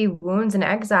 there's going to be wounds and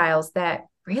exiles that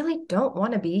really don't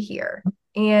want to be here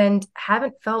and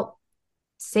haven't felt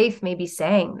safe maybe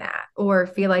saying that or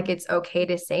feel like it's okay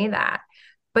to say that.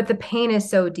 But the pain is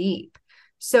so deep.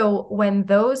 So when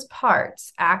those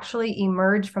parts actually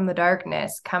emerge from the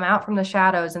darkness, come out from the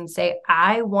shadows and say,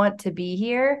 I want to be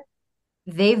here,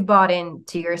 they've bought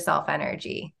into your self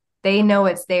energy. They know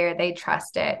it's there, they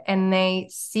trust it, and they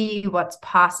see what's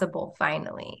possible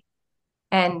finally.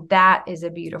 And that is a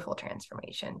beautiful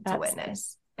transformation to that's the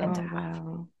witness and to Oh have.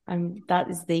 wow. That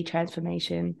is the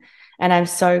transformation. And I'm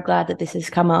so glad that this has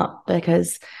come up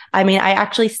because I mean I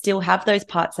actually still have those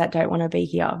parts that don't want to be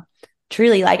here.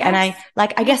 Truly, like, and I Yes.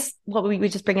 like I Yeah. guess what we were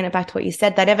just bringing it back to what you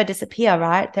said, they never disappear,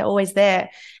 right? They're always there.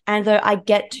 And though I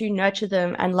get to nurture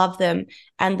them and love them,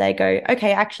 and they go,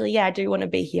 okay, actually, yeah, I do want to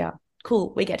be here.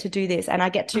 Cool, we get to do this. And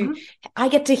Mhm. I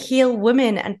get to heal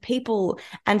women and people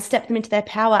and step them into their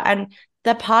power. And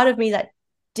the part of me that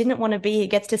didn't want to be here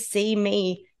gets to see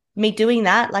me doing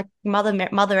that, like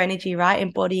mother energy, right?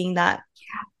 Embodying that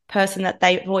person that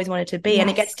they've always wanted to be. And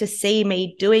it gets Yes. to see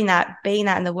me doing that, being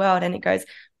that in the world. And it goes,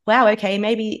 wow, okay,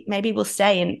 maybe we'll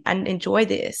stay and enjoy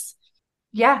this.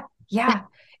 Yeah. Yeah.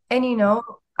 And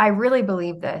I really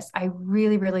believe this. I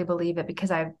really, really believe it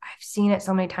because I've seen it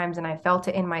so many times and I felt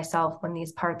it in myself when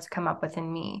these parts come up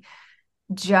within me.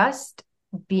 Just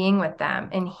being with them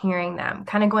and hearing them,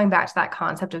 kind of going back to that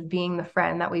concept of being the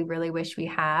friend that we really wish we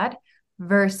had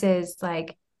versus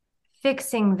like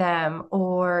fixing them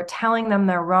or telling them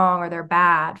they're wrong or they're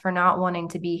bad for not wanting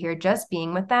to be here, just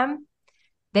being with them.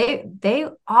 They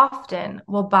often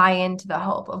will buy into the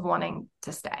hope of wanting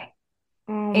to stay.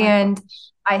 Oh my And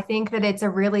gosh. I think that it's a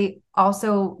really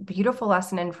also beautiful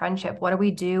lesson in friendship. What do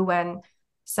we do when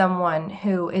someone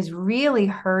who is really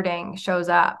hurting shows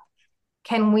up?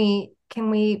 Can we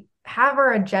have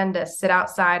our agenda sit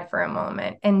outside for a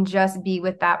moment and just be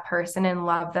with that person and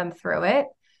love them through it?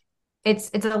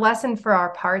 It's a lesson for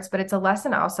our parts, but it's a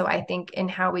lesson also, I think, in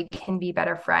how we can be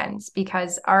better friends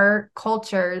because our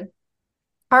culture,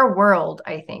 our world,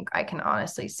 I think I can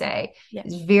honestly say, Yeah.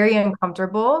 is very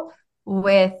uncomfortable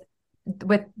with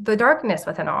with the darkness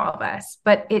within all of us.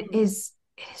 But it is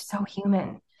so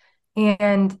human.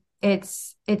 And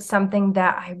it's something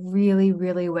that I really,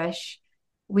 really wish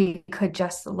we could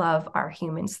just love our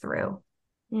humans through.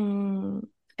 Mm,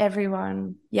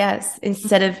 everyone. Yes.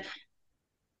 Instead of,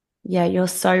 yeah, you're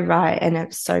so right. And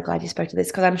I'm so glad you spoke to this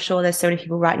because I'm sure there's so many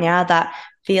people right now that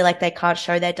feel like they can't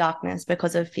show their darkness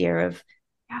because of fear of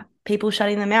Yeah. people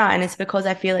shutting them out. And it's because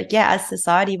I feel like, yeah, as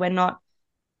society, we're not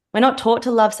taught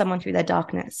to love someone through their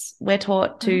darkness. We're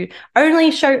taught Mhm. to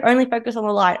only focus on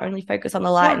the light, only focus on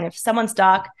the light. Yeah. And if someone's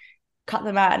dark, cut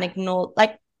them out and ignore,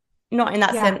 like, not in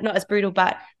that Yeah. sense, not as brutal,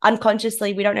 but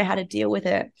unconsciously, we don't know how to deal with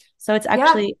it. So it's Yeah.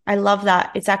 actually, I love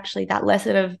that. It's actually that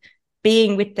lesson of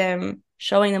being with them,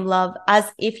 showing them love as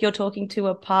if you're talking to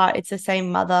a part. It's the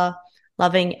same mother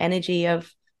loving energy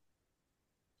of,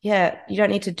 yeah, you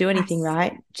don't need to do anything, Yes.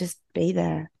 right? Just be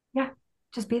there. Yeah.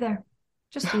 Just be there.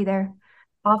 Just be there.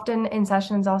 Often in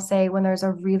sessions, I'll say when there's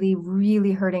a really,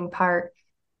 really hurting part,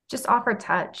 just offer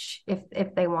touch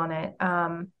if they want it.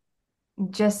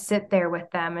 Just sit there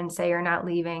with them and say you're not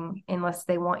leaving unless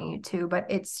they want you to. But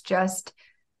it's just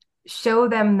show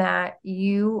them that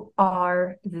you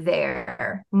are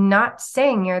there, not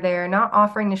saying you're there, not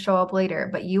offering to show up later,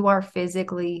 but you are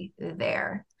physically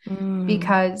there Mm,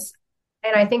 because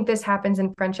And I think this happens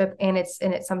in friendship, and it's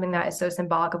something that is so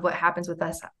symbolic of what happens with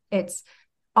us. It's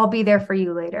I'll be there for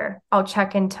you later. I'll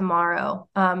check in tomorrow.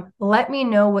 Let me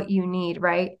know what you need,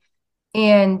 right?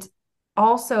 And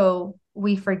also,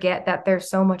 we forget that there's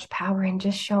so much power in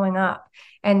just showing up.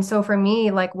 And so for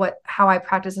me, like how I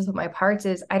practice this with my parts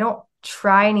is I don't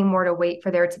try anymore to wait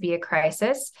for there to be a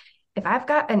crisis. If I've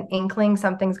got an inkling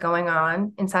something's going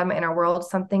on inside my inner world,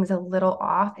 something's a little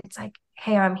off, it's like,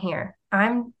 hey, I'm here.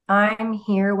 I'm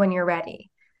here when you're ready.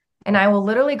 And I will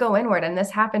literally go inward. And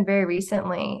this happened very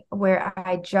recently where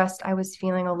I was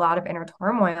feeling a lot of inner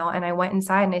turmoil. And I went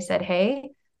inside and I said,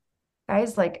 hey,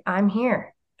 guys, like I'm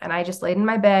here. And I just laid in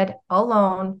my bed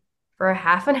alone for a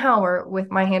half an hour with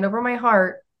my hand over my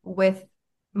heart with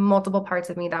multiple parts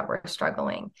of me that were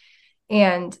struggling.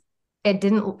 And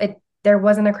there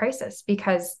wasn't a crisis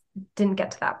because it didn't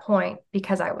get to that point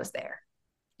because I was there,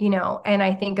 and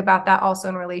I think about that also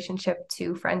in relationship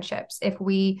to friendships. If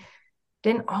we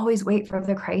didn't always wait for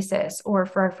the crisis or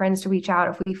for our friends to reach out,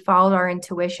 if we followed our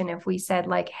intuition, if we said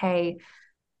like, hey,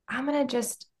 I'm going to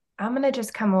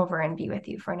just come over and be with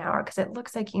you for an hour because it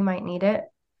looks like you might need it.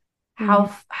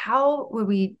 How would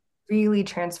we really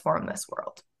transform this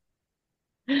world?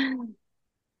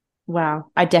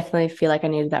 Wow. I definitely feel like I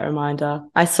needed that reminder.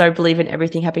 I so believe in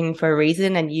everything happening for a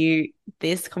reason. And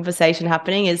this conversation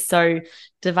happening is so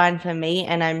divine for me.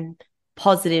 And I'm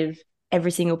positive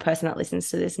every single person that listens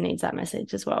to this needs that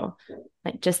message as well.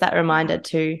 Like just that reminder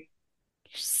to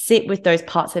sit with those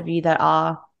parts of you that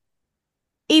are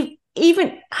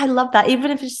even I love that.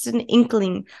 Even if it's just an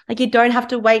inkling, like you don't have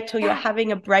to wait till you're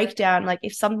having a breakdown. Like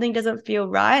if something doesn't feel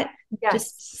right,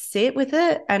 just sit with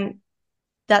it. And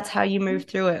that's how you move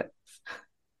through it.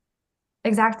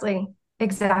 Exactly.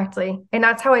 Exactly. And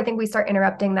that's how I think we start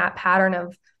interrupting that pattern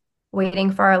of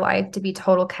waiting for our life to be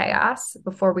total chaos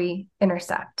before we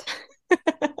intercept.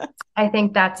 I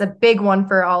think that's a big one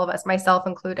for all of us, myself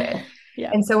included.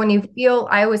 Yeah. And so when you feel,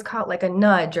 I always call it like a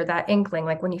nudge or that inkling,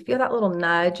 like when you feel that little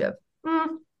nudge of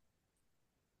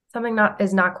something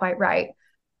is not quite right,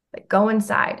 like go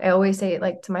inside. I always say it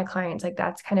like to my clients, like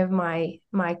that's kind of my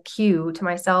cue to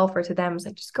myself or to them is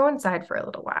like just go inside for a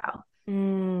little while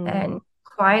and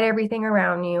quiet everything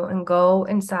around you and go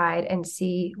inside and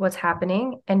see what's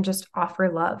happening and just offer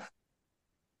love.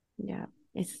 Yeah.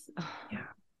 Yeah.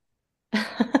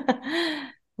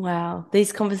 Wow.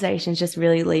 These conversations just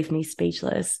really leave me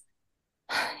speechless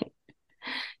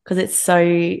because it's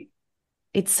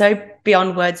so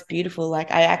beyond words beautiful.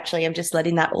 Like I actually am just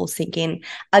letting that all sink in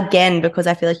again because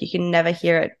I feel like you can never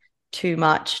hear it too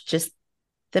much. Just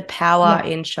the power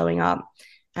in showing up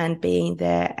and being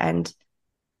there. And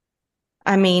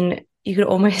I mean, you could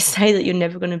almost say that you're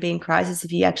never going to be in crisis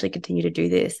if you actually continue to do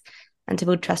this and to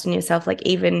build trust in yourself, like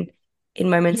even in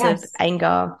moments of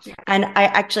anger. And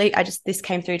this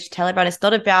came through to tell everyone it's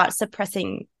not about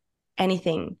suppressing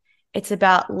anything. It's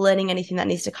about letting anything that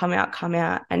needs to come out,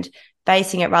 and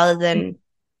facing it rather than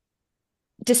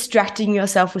distracting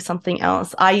yourself with something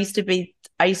else. I used to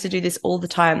do this all the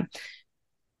time.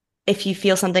 If you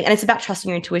feel something, and it's about trusting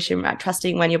your intuition, right?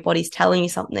 Trusting when your body's telling you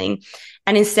something.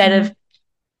 And instead of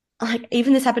like,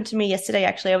 even this happened to me yesterday,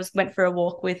 actually, I went to go for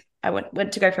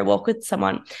a walk with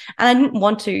someone and I didn't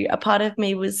want to. A part of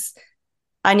me was,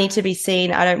 I need to be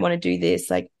seen. I don't want to do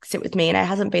this, like sit with me. And it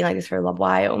hasn't been like this for a long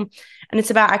while. And it's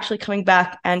about actually coming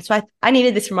back. And so I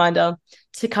needed this reminder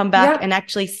to come back and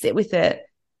actually sit with it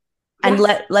and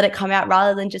let it come out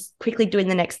rather than just quickly doing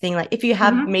the next thing. Like if you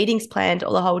have meetings planned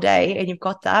all the whole day and you've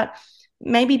got that,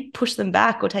 maybe push them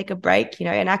back or take a break,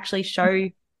 and actually show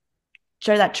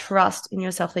that trust in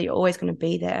yourself that you're always going to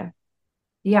be there.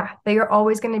 Yeah, that you're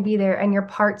always going to be there and your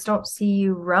parts don't see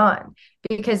you run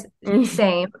because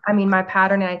same. I mean, my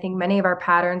pattern, and I think many of our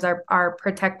patterns are our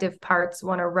protective parts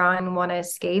want to run, want to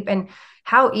escape. And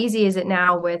how easy is it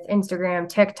now with Instagram,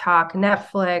 TikTok,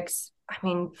 Netflix? I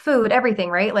mean, food,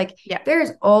 everything, right? Like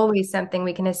there's always something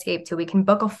we can escape to. We can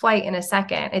book a flight in a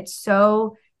second. It's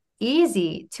so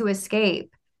easy to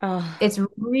escape. It's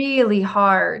really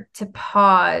hard to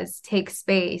pause, take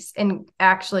space, and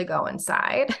actually go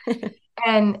inside.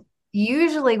 And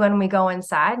usually when we go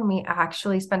inside and we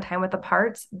actually spend time with the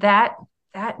parts, that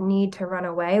need to run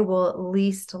away will at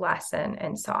least lessen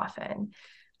and soften.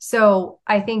 So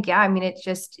I think, I mean, it's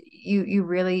just you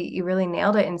really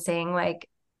nailed it in saying like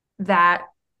that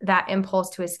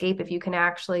impulse to escape, if you can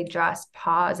actually just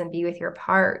pause and be with your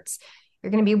parts, you're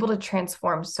going to be able to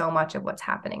transform so much of what's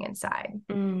happening inside.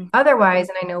 Otherwise,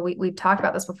 and I know we've talked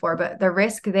about this before, but the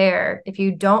risk there, if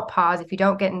you don't pause, if you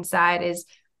don't get inside, is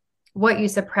what you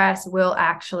suppress will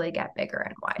actually get bigger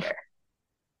and wider.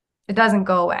 It doesn't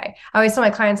go away. I always tell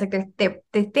my clients like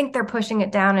they think they're pushing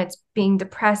it down. It's being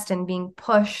depressed and being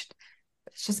pushed.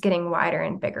 It's just getting wider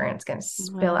and bigger, and it's going to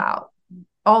spill Wow. out.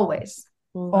 Always,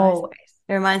 Nice. always.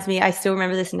 It reminds me, I still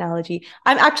remember this analogy.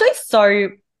 I'm actually so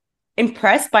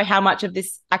impressed by how much of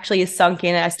this actually is sunk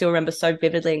in. And I still remember so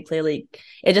vividly and clearly.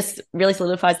 It just really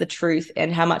solidifies the truth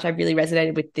and how much I really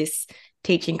resonated with this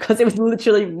teaching, because it was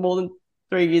literally more than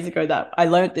 3 years ago that I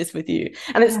learned this with you.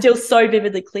 And it's still so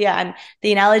vividly clear. And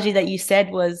the analogy that you said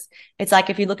was, it's like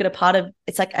if you look at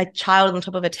it's like a child on the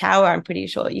top of a tower, I'm pretty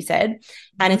sure you said.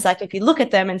 And it's like if you look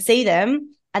at them and see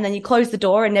them and then you close the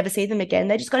door and never see them again,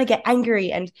 they're just going to get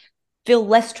angry and feel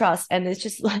less trust. And it's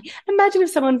just like, imagine if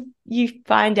someone, you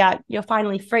find out you're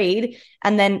finally freed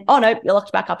and then, oh no, you're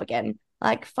locked back up again.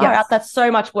 Like far out, that's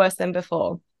so much worse than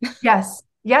before. Yes.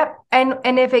 Yep. And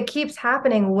if it keeps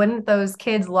happening, wouldn't those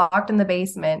kids locked in the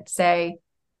basement say,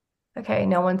 okay,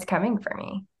 no one's coming for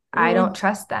me. I don't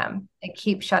trust them. They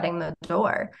keep shutting the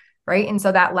door. Right. And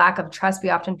so that lack of trust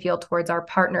we often feel towards our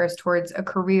partners, towards a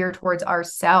career, towards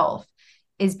ourselves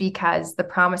is because the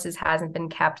promises hasn't been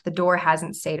kept. The door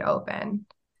hasn't stayed open.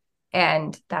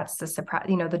 And that's the surprise,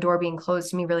 the door being closed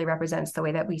to me really represents the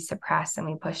way that we suppress and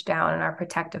we push down, and our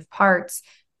protective parts.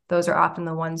 Those are often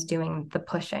the ones doing the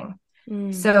pushing.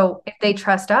 So if they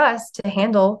trust us to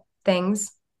handle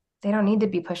things, they don't need to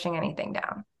be pushing anything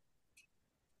down.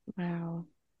 Wow.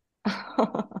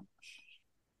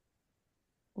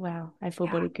 Wow. I have full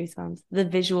body goosebumps. The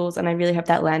visuals, and I really hope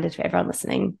that landed for everyone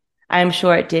listening. I'm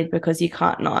sure it did, because you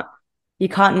can't not.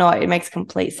 It makes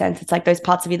complete sense. It's like those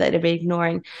parts of you that you've been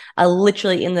ignoring are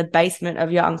literally in the basement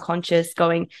of your unconscious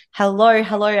going, hello,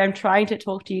 I'm trying to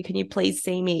talk to you. Can you please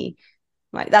see me?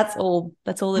 Like that's all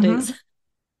it is.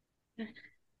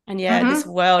 And this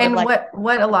world and of like,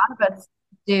 what a lot of us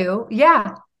do.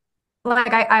 Yeah.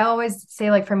 Like I always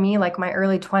say, like for me, like my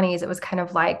early 20s, it was kind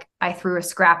of like I threw a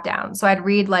scrap down. So I'd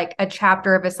read like a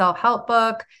chapter of a self-help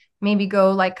book, maybe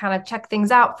go like kind of check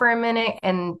things out for a minute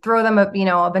and throw them a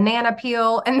banana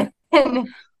peel and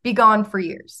then be gone for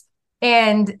years.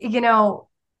 And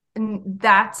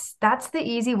that's the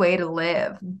easy way to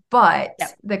live, but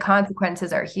the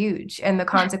consequences are huge. And the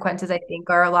consequences, I think,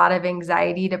 are a lot of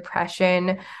anxiety,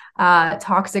 depression,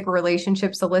 toxic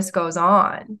relationships. The list goes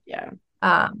on.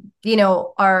 I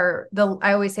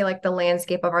always say, like, the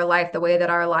landscape of our life, the way that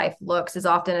our life looks is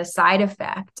often a side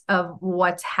effect of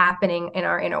what's happening in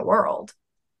our inner world.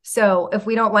 So if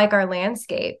we don't like our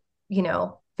landscape,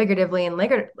 figuratively and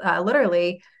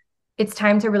literally, it's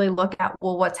time to really look at,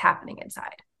 well, what's happening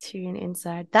inside. Tune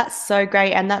inside. That's so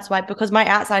great. And that's why, because my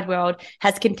outside world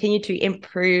has continued to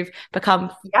improve,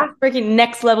 become freaking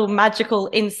next level, magical,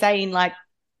 insane, like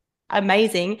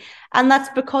amazing. And that's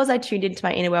because I tuned into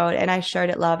my inner world and I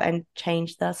showed it love and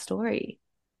changed the story.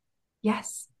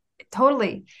 Yes,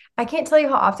 totally. I can't tell you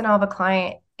how often I'll have a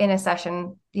client in a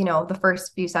session, the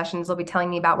first few sessions, they'll be telling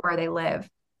me about where they live.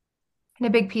 And a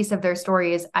big piece of their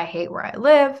story is, I hate where I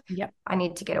live. I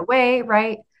need to get away.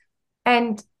 Right.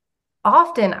 And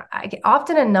often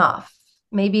enough,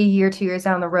 maybe a year, 2 years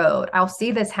down the road, I'll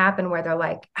see this happen where they're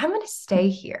like, I'm going to stay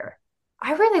here.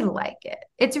 I really like it.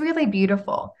 It's really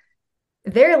beautiful.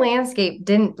 Their landscape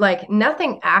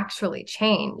nothing actually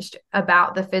changed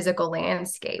about the physical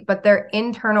landscape, but their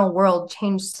internal world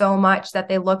changed so much that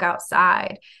they look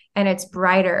outside and it's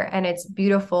brighter and it's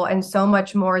beautiful and so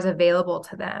much more is available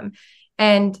to them.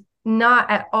 And not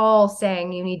at all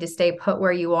saying you need to stay put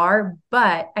where you are,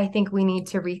 but I think we need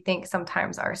to rethink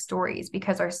sometimes our stories,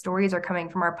 because our stories are coming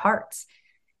from our parts.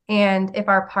 And if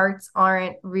our parts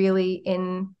aren't really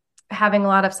in having a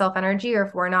lot of self energy, or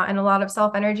if we're not in a lot of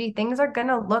self energy, things are going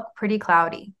to look pretty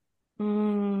cloudy.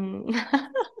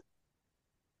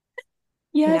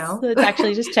 Yes, so it's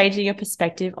actually just changing your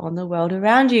perspective on the world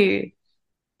around you.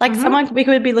 Like we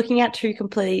could be looking at two people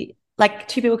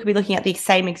could be looking at the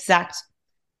same exact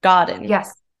garden.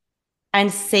 Yes.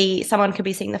 And someone could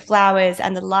be seeing the flowers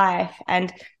and the life,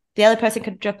 and the other person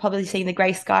could just probably seeing the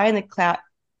grey sky and the cloud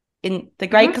in the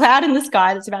great cloud in the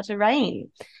sky that's about to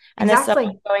rain. And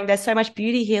there's so much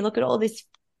beauty here. Look at all this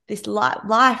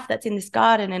life that's in this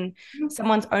garden, and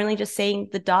someone's only just seeing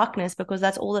the darkness because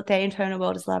that's all that their internal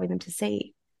world is allowing them to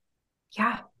see.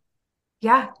 Yes.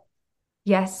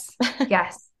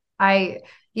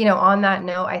 On that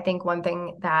note, I think one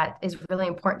thing that is really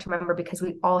important to remember, because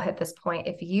we all hit this point,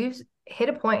 if you hit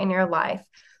a point in your life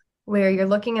where you're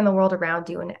looking in the world around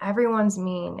you and everyone's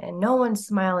mean and no one's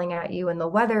smiling at you and the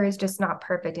weather is just not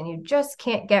perfect and you just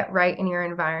can't get right in your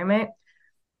environment,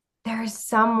 there's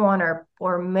someone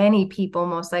or many people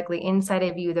most likely inside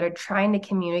of you that are trying to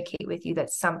communicate with you that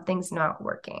something's not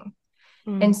working.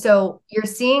 And so you're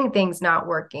seeing things not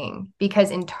working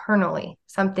because internally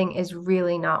something is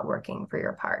really not working for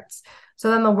your parts.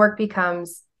 So then the work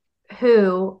becomes,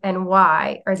 who and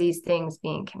why are these things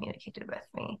being communicated with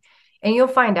me? And you'll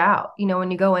find out, when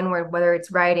you go inward, whether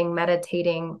it's writing,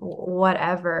 meditating,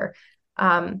 whatever,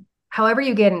 however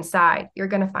you get inside, you're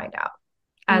going to find out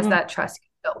as that trust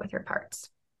gets built with your parts.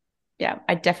 Yeah,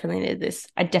 I definitely need this.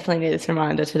 I definitely need this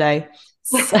reminder today.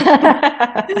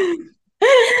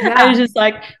 I was just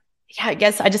like, yeah, I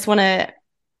guess I just want to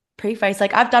preface,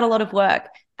 like, I've done a lot of work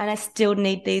and I still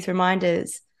need these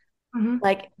reminders.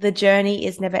 Like, the journey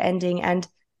is never ending. And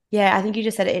yeah, I think you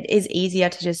just said it is easier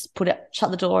to just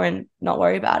shut the door and not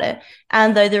worry about it.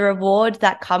 And though the reward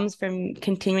that comes from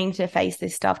continuing to face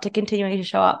this stuff, to continuing to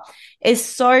show up, is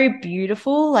so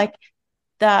beautiful. Like,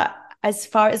 that as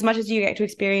much as you get to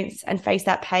experience and face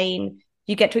that pain,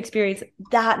 you get to experience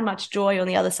that much joy on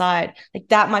the other side, like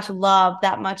that much love,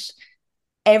 that much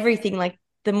everything. Like,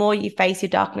 the more you face your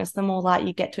darkness, the more light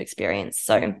you get to experience.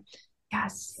 So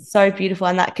yes, so beautiful.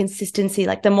 And that consistency,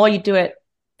 like, the more you do it,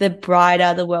 the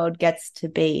brighter the world gets to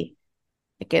be.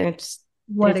 Again, it's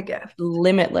a gift.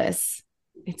 Limitless.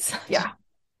 It's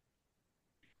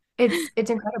it's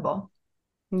incredible.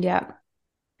 Yeah.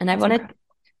 And I want to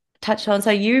touch on, so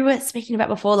you were speaking about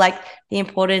before, like, the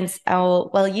importance,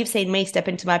 well, you've seen me step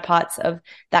into my parts of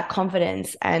that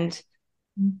confidence and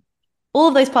all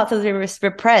of those parts of the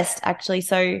repressed, actually.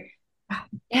 So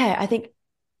yeah, I think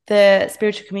the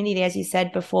spiritual community, as you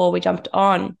said before we jumped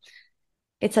on,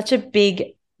 it's such a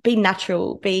big, be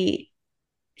natural,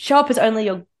 show up as only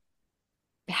your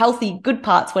healthy, good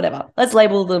parts, whatever. Let's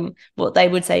label them what they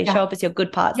would say. Show up as your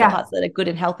good parts, the parts that are good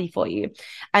and healthy for you.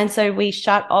 And so we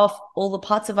shut off all the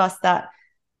parts of us that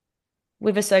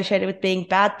we've associated with being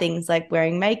bad things, like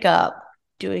wearing makeup,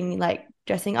 doing, like,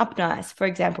 dressing up nice, for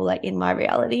example, like in my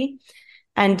reality.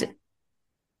 And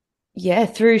yeah,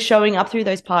 through showing up through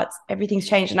those parts, everything's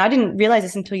changed. And I didn't realize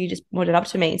this until you just brought it up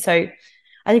to me. So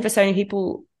I think for so many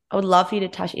people, I would love for you to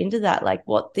touch into that, like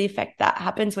what the effect that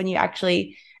happens when you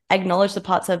actually acknowledge the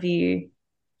parts of you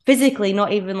physically,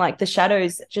 not even like the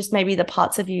shadows, just maybe the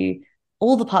parts of you,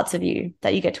 all the parts of you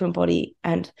that you get to embody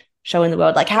and show in the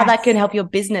world, like how that can help your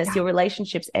business, your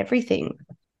relationships, everything.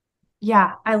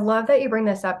 Yeah, I love that you bring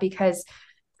this up because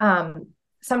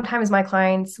sometimes my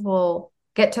clients will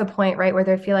get to a point, right, where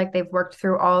they feel like they've worked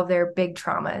through all of their big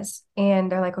traumas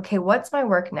and they're like, okay, what's my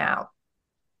work now?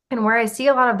 And where I see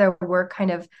a lot of their work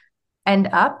kind of end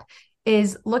up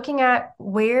is looking at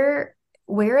where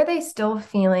are they still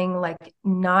feeling like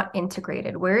not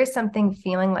integrated? Where is something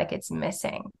feeling like it's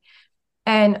missing?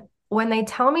 And when they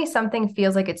tell me something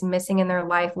feels like it's missing in their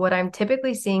life, what I'm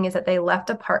typically seeing is that they left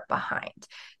a part behind.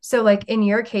 So like in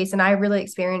your case, and I really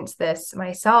experienced this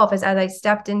myself, is as I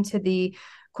stepped into the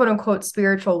quote unquote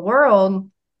spiritual world,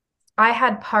 I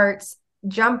had parts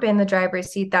jump in the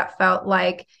driver's seat that felt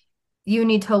like you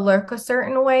need to look a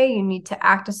certain way, you need to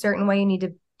act a certain way, you need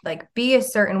to like be a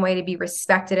certain way to be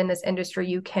respected in this industry.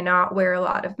 You cannot wear a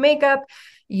lot of makeup,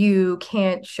 you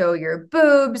can't show your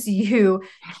boobs, you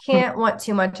can't want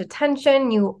too much attention,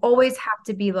 you always have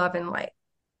to be love and light.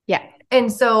 Yeah.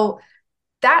 And so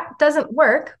that doesn't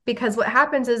work because what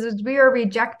happens is we are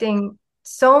rejecting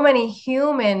so many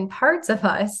human parts of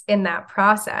us in that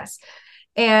process.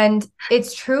 And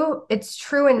it's true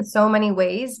in so many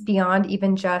ways beyond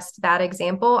even just that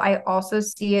example. I also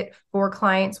see it for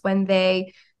clients when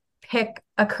they pick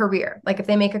a career, like if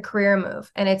they make a career move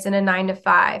and it's in a 9 to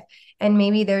 5, and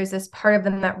maybe there's this part of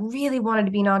them that really wanted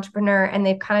to be an entrepreneur and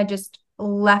they've kind of just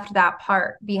left that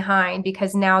part behind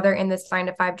because now they're in this 9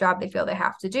 to 5 job they feel they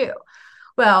have to do.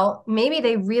 Well, maybe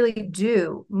they really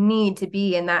do need to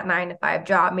be in that 9 to 5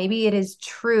 job. Maybe it is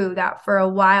true that for a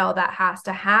while that has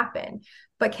to happen,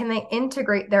 but can they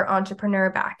integrate their entrepreneur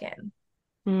back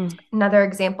in? Another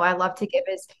example I love to give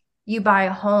is you buy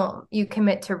a home, you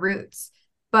commit to roots,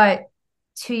 but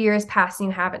 2 years pass and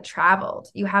you haven't traveled,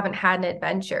 you haven't had an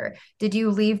adventure. Did you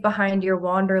leave behind your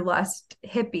wanderlust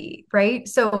hippie, right?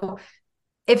 So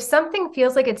if something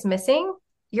feels like it's missing,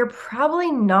 you're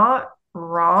probably not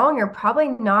wrong. You're probably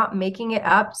not making it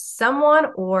up. Someone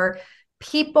or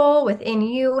people within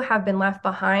you have been left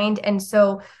behind. And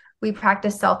so we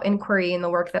practice self-inquiry in the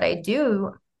work that I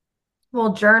do.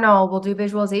 We'll journal, we'll do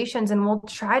visualizations, and we'll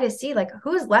try to see like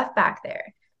who's left back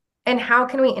there and how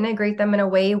can we integrate them in a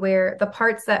way where the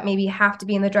parts that maybe have to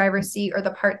be in the driver's seat or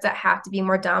the parts that have to be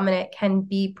more dominant can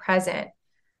be present,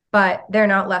 but they're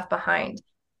not left behind.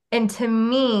 And to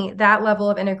me, that level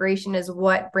of integration is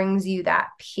what brings you that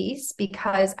peace,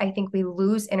 because I think we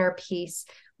lose inner peace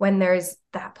when there's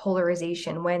that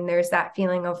polarization, when there's that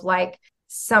feeling of like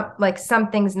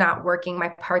something's not working. My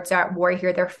parts are at war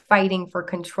here. They're fighting for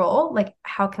control. Like,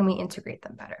 how can we integrate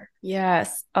them better?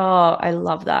 Yes. Oh, I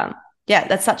love that. Yeah,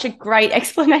 that's such a great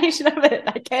explanation of it.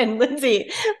 Again,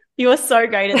 Lindsay, you are so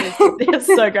great at this. You're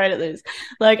so great at this.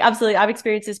 Like, absolutely. I've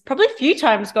experienced this probably a few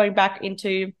times going back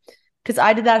into, because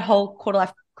I did that whole quarter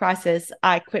life crisis.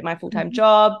 I quit my full-time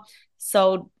job,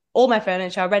 sold all my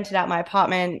furniture, rented out my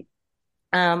apartment,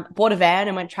 bought a van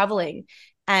and went traveling.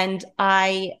 And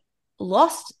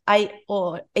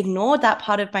or ignored that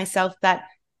part of myself that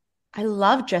I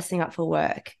love dressing up for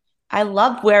work. I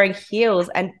love wearing heels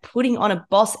and putting on a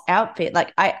boss outfit.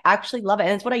 Like, I actually love it.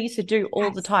 And it's what I used to do all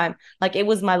the time. Like, it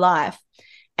was my life.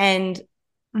 And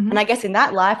and I guess in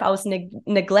that life, I was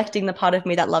neglecting the part of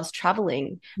me that loves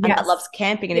traveling and that loves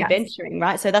camping and adventuring,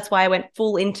 right? So that's why I went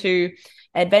full into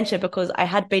adventure, because I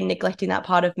had been neglecting that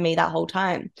part of me that whole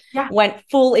time. Went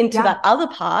full into that other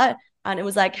part, and it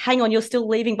was like, hang on, you're still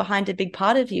leaving behind a big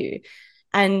part of you.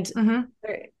 And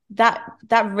that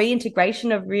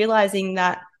reintegration of realizing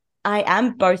that I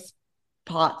am both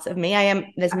parts of me.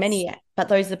 There's many, but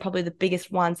those are probably the biggest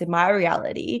ones in my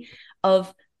reality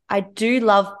of, I do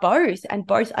love both, and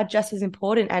both are just as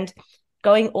important. And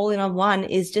going all in on one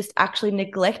is just actually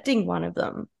neglecting one of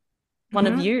them, one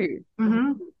of you.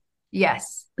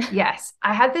 Yes. Yes.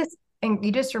 I had this, and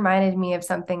you just reminded me of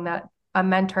something that a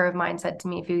mentor of mine said to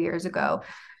me a few years ago.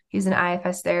 He's an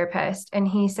IFS therapist. And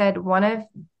he said one of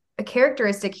a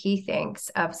characteristic he thinks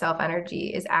of self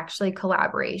energy is actually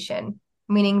collaboration,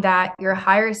 meaning that your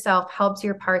higher self helps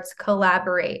your parts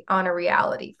collaborate on a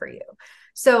reality for you.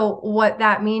 So what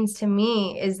that means to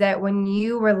me is that when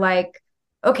you were like,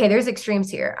 okay, there's extremes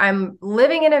here. I'm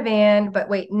living in a van, but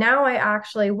wait, now I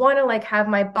actually want to like have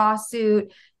my boss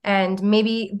suit and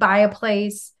maybe buy a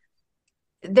place.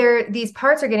 These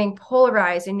parts are getting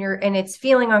polarized and it's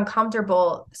feeling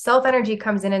uncomfortable. Self energy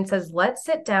comes in and says, let's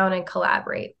sit down and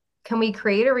collaborate. Can we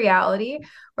create a reality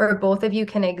where both of you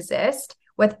can exist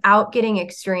without getting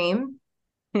extreme?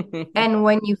 And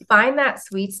when you find that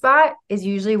sweet spot is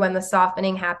usually when the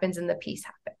softening happens and the peace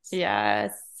happens.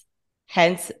 Yes.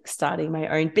 Hence starting my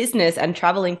own business and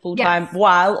traveling full time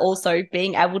while also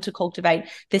being able to cultivate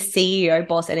the CEO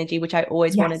boss energy, which I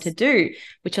always wanted to do,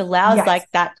 which allows like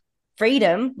that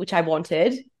freedom, which I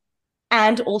wanted,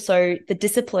 and also the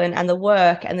discipline and the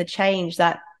work and the change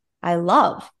that I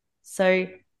love. So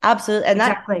absolutely. And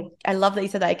that, I love that you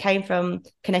said that it came from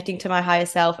connecting to my higher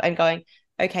self and going,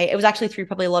 okay, it was actually through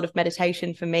probably a lot of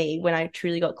meditation for me when I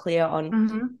truly got clear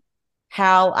on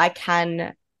how I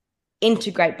can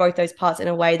integrate both those parts in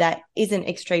a way that isn't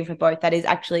extreme for both, that is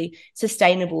actually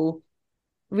sustainable,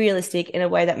 realistic, in a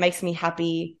way that makes me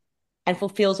happy and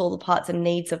fulfills all the parts and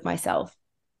needs of myself.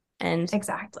 And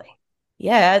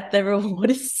the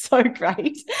reward is so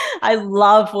great. I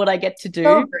love what I get to do.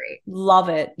 So great. Love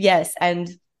it. Yes. And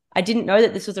I didn't know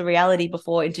that this was a reality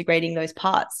before integrating those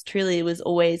parts. Truly, it was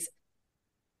always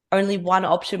only one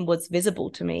option was visible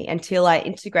to me until I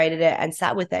integrated it and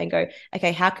sat with it and go,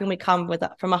 okay, how can we come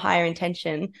from a higher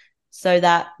intention so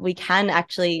that we can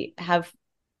actually have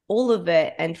all of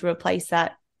it and replace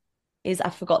that is,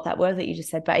 I forgot that word that you just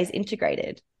said, but is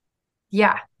integrated.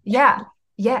 Yeah.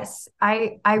 Yes.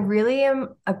 I really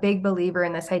am a big believer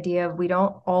in this idea of we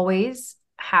don't always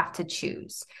have to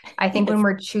choose. I think when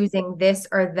we're choosing this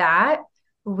or that,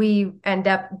 we end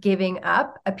up giving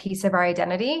up a piece of our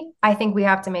identity. I think we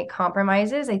have to make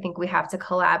compromises. I think we have to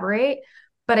collaborate,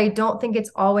 but I don't think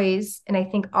it's always, and I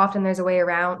think often there's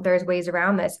ways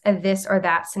around this or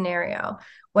that scenario.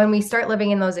 When we start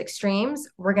living in those extremes,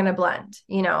 we're going to blend.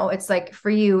 It's like for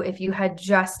you, if you had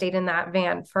just stayed in that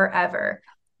van forever,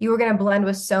 you were going to blend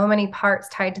with so many parts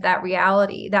tied to that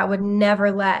reality that would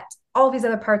never let all these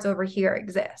other parts over here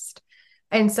exist.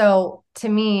 And so to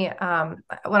me,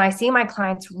 when I see my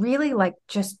clients really like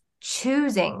just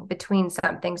choosing between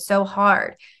something so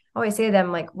hard, I always say to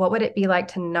them, like, what would it be like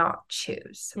to not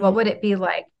choose? What would it be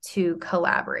like to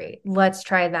collaborate? Let's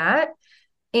try that.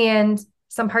 And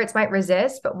some parts might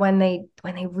resist, but when they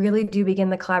really do begin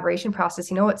the collaboration process,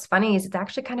 what's funny is it's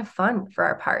actually kind of fun for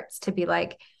our parts to be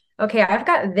like, okay, I've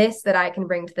got this that I can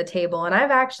bring to the table, and I've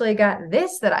actually got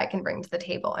this that I can bring to the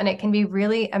table. And it can be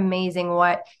really amazing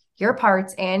what your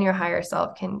parts and your higher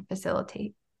self can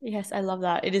facilitate. Yes, I love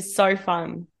that. It is so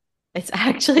fun. It's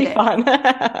actually fun.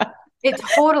 It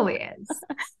totally is.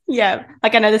 Yeah.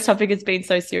 Like, I know this topic has been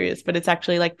so serious, but it's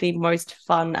actually like the most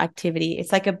fun activity.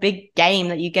 It's like a big game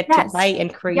that you get to play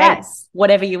and create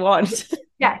whatever you want.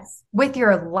 Yes. With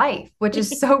your life, which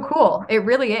is so cool. It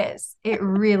really is. It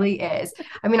really is.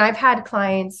 I mean, I've had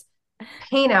clients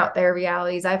paint out their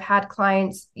realities. I've had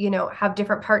clients, have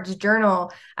different parts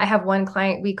journal. I have one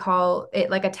client, we call it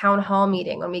like a town hall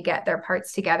meeting when we get their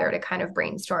parts together to kind of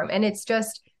brainstorm. And it's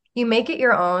just, you make it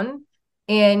your own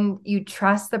and you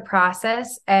trust the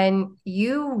process, and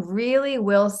you really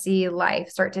will see life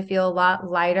start to feel a lot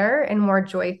lighter and more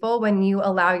joyful when you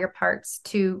allow your parts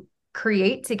to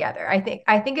create together. I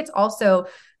think it's also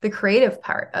the creative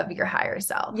part of your higher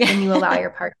self Yeah. when you allow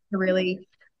your parts to really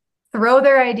throw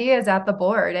their ideas at the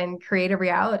board and create a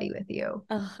reality with you.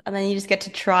 Ugh, and then you just get to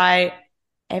try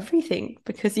everything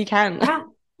because you can. Yeah,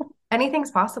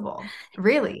 anything's possible.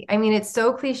 Really. I mean, it's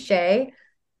so cliche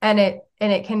and it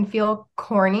can feel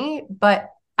corny,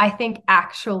 but I think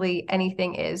actually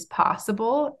anything is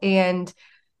possible, and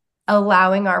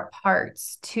allowing our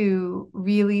parts to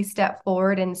really step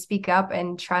forward and speak up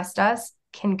and trust us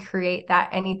can create that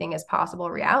anything is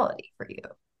possible reality for you.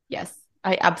 Yes,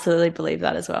 I absolutely believe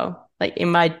that as well. Like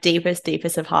in my deepest,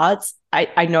 deepest of hearts,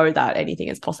 I know that anything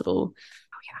is possible.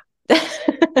 Oh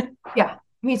yeah. Yeah,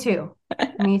 me too.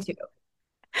 Me too.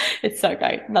 It's so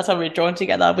great. That's why we're drawn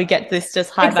together. We get this just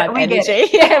high vibe We get energy.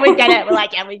 it. Yeah, we get it. We're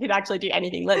like, yeah, we could actually do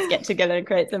anything. Let's get together and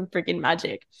create some freaking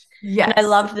magic. And I Yes.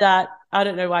 love that. I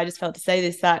don't know why I just felt to say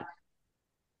this, that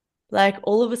like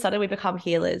all of a sudden we become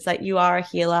healers. Like you are a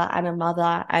healer and a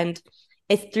mother. And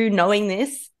it's through knowing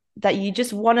this that you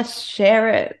just want to share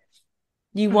it.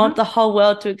 You want Mm-hmm. the whole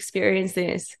world to experience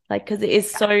this. Like, because it is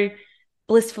Yeah. so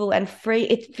blissful and free.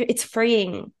 It's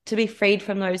freeing to be freed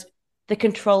from the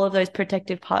control of those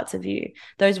protective parts of you,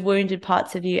 those wounded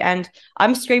parts of you. And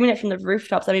I'm screaming it from the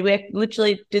rooftops. I mean, we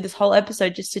literally do this whole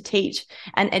episode just to teach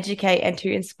and educate and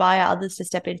to inspire others to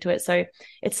step into it. So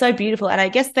it's so beautiful. And I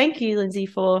guess thank you, Lindsay,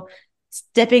 for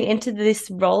stepping into this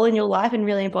role in your life and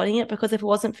really embodying it, because if it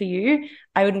wasn't for you,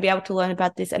 I wouldn't be able to learn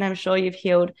about this. And I'm sure you've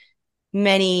healed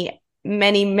many,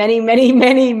 many, many, many,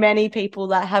 many, many people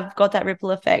that have got that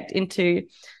ripple effect into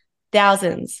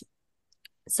thousands.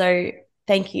 So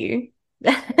thank you.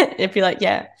 If you're like,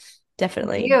 yeah, Thank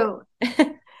definitely. you.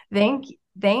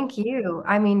 Thank you.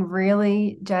 I mean,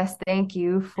 really, just thank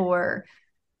you for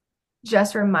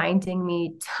just reminding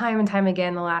me time and time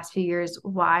again the last few years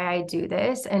why I do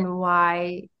this, and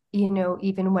why,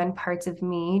 even when parts of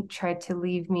me tried to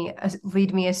lead me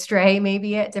astray,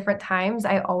 maybe at different times,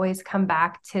 I always come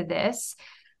back to this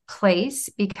place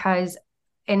because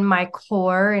in my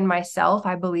core, in myself,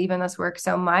 I believe in this work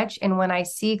so much. And when I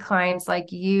see clients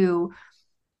like you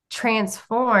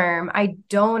transform, I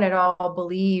don't at all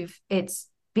believe it's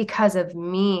because of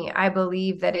me. I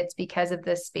believe that it's because of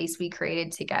the space we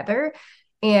created together.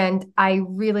 And I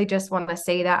really just want to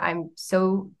say that I'm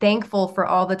so thankful for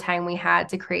all the time we had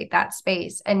to create that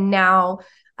space. And now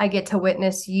I get to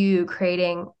witness you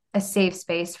creating a safe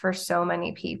space for so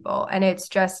many people. And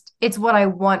it's what I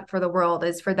want for the world,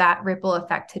 is for that ripple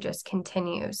effect to just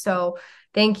continue. So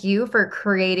thank you for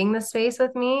creating the space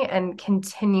with me and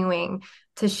continuing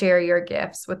to share your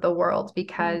gifts with the world,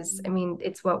 because I mean,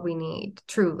 it's what we need,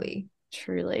 truly.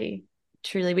 Truly,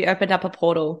 truly. We opened up a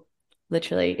portal,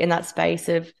 literally, in that space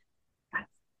of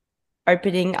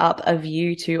opening up a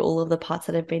view to all of the parts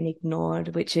that have been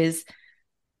ignored, which is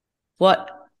what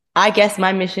I guess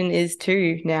my mission is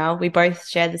too now. We both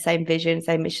share the same vision,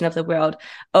 same mission of the world,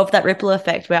 of that ripple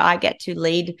effect where I get to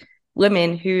lead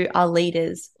women who are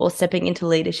leaders or stepping into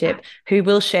leadership, who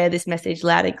will share this message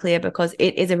loud and clear, because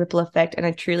it is a ripple effect. And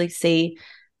I truly see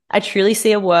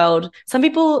a world.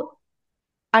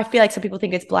 I feel like some people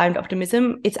think it's blind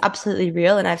optimism. It's absolutely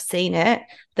real. And I've seen it,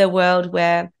 the world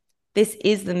where this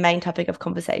is the main topic of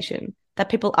conversation, that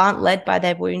people aren't led by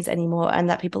their wounds anymore, and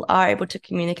that people are able to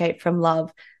communicate from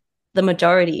love, the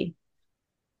majority.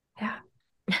 Yeah.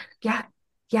 Yeah.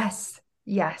 Yes.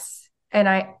 Yes.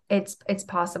 And it's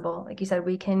possible. Like you said,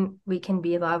 we can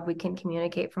be love, we can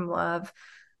communicate from love.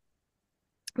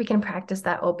 We can practice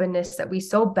that openness that we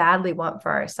so badly want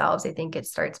for ourselves. I think it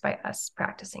starts by us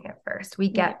practicing it first. We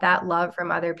Yeah. get that love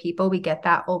from other people. We get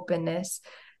that openness,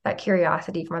 that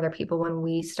curiosity from other people when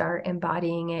we start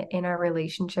embodying it in our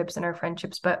relationships and our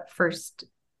friendships, but first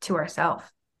to ourselves.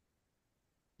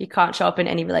 You can't show up in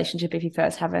any relationship if you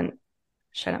first haven't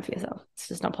shown up for yourself. It's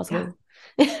just not Yeah. possible.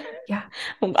 Yeah.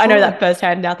 I know Totally. that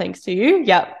firsthand now, thanks to you.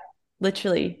 Yep.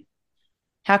 Literally.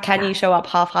 How can Yeah. you show up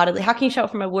half-heartedly? How can you show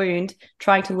up from a wound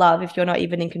trying to love if you're not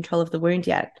even in control of the wound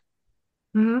yet?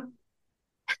 Mm-hmm.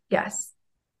 Yes.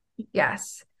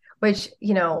 Yes. Which,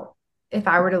 if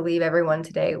I were to leave everyone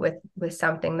today with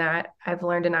something that I've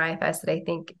learned in IFS that I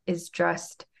think is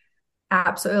just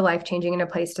absolutely life-changing and a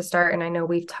place to start. And I know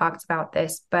we've talked about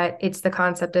this, but it's the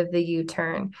concept of the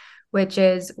U-turn, which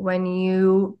is when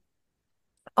you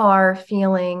are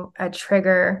feeling a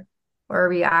trigger or a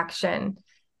reaction,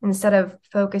 instead of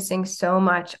focusing so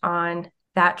much on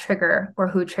that trigger or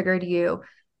who triggered you,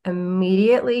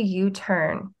 immediately you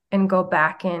turn and go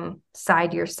back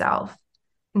inside yourself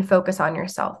and focus on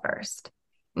yourself first.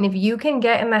 And if you can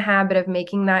get in the habit of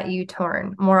making that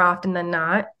U-turn more often than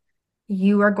not,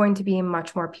 you are going to be a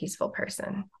much more peaceful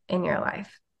person in your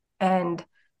life. And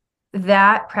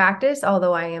that practice,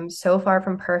 although I am so far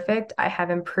from perfect, I have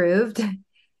improved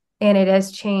and it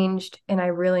has changed. And I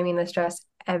really mean this, just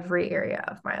every area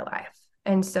of my life.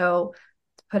 And so,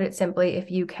 to put it simply,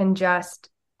 if you can just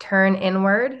turn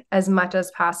inward as much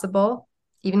as possible,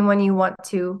 even when you want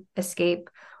to escape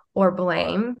or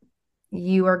blame,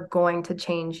 you are going to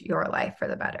change your life for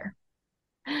the better.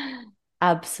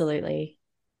 Absolutely.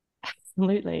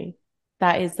 Absolutely.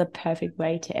 That is the perfect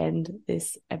way to end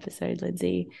this episode,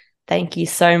 Lindsay. Thank you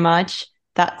so much.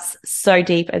 That's so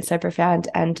deep and so profound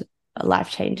and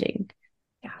life-changing.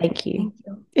 Yeah. Thank you.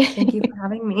 Thank you. Thank you for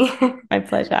having me. My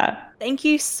pleasure. Thank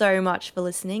you so much for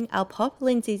listening. I'll pop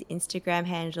Lindsay's Instagram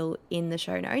handle in the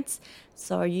show notes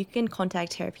so you can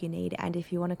contact her if you need. And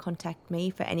if you want to contact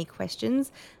me for any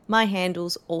questions, my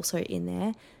handle's also in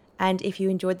there. And if you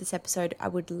enjoyed this episode, I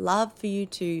would love for you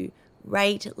to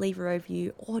rate, leave a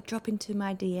review, or drop into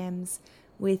my DMs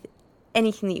with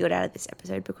anything that you got out of this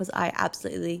episode because I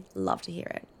absolutely love to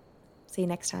hear it. See you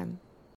next time.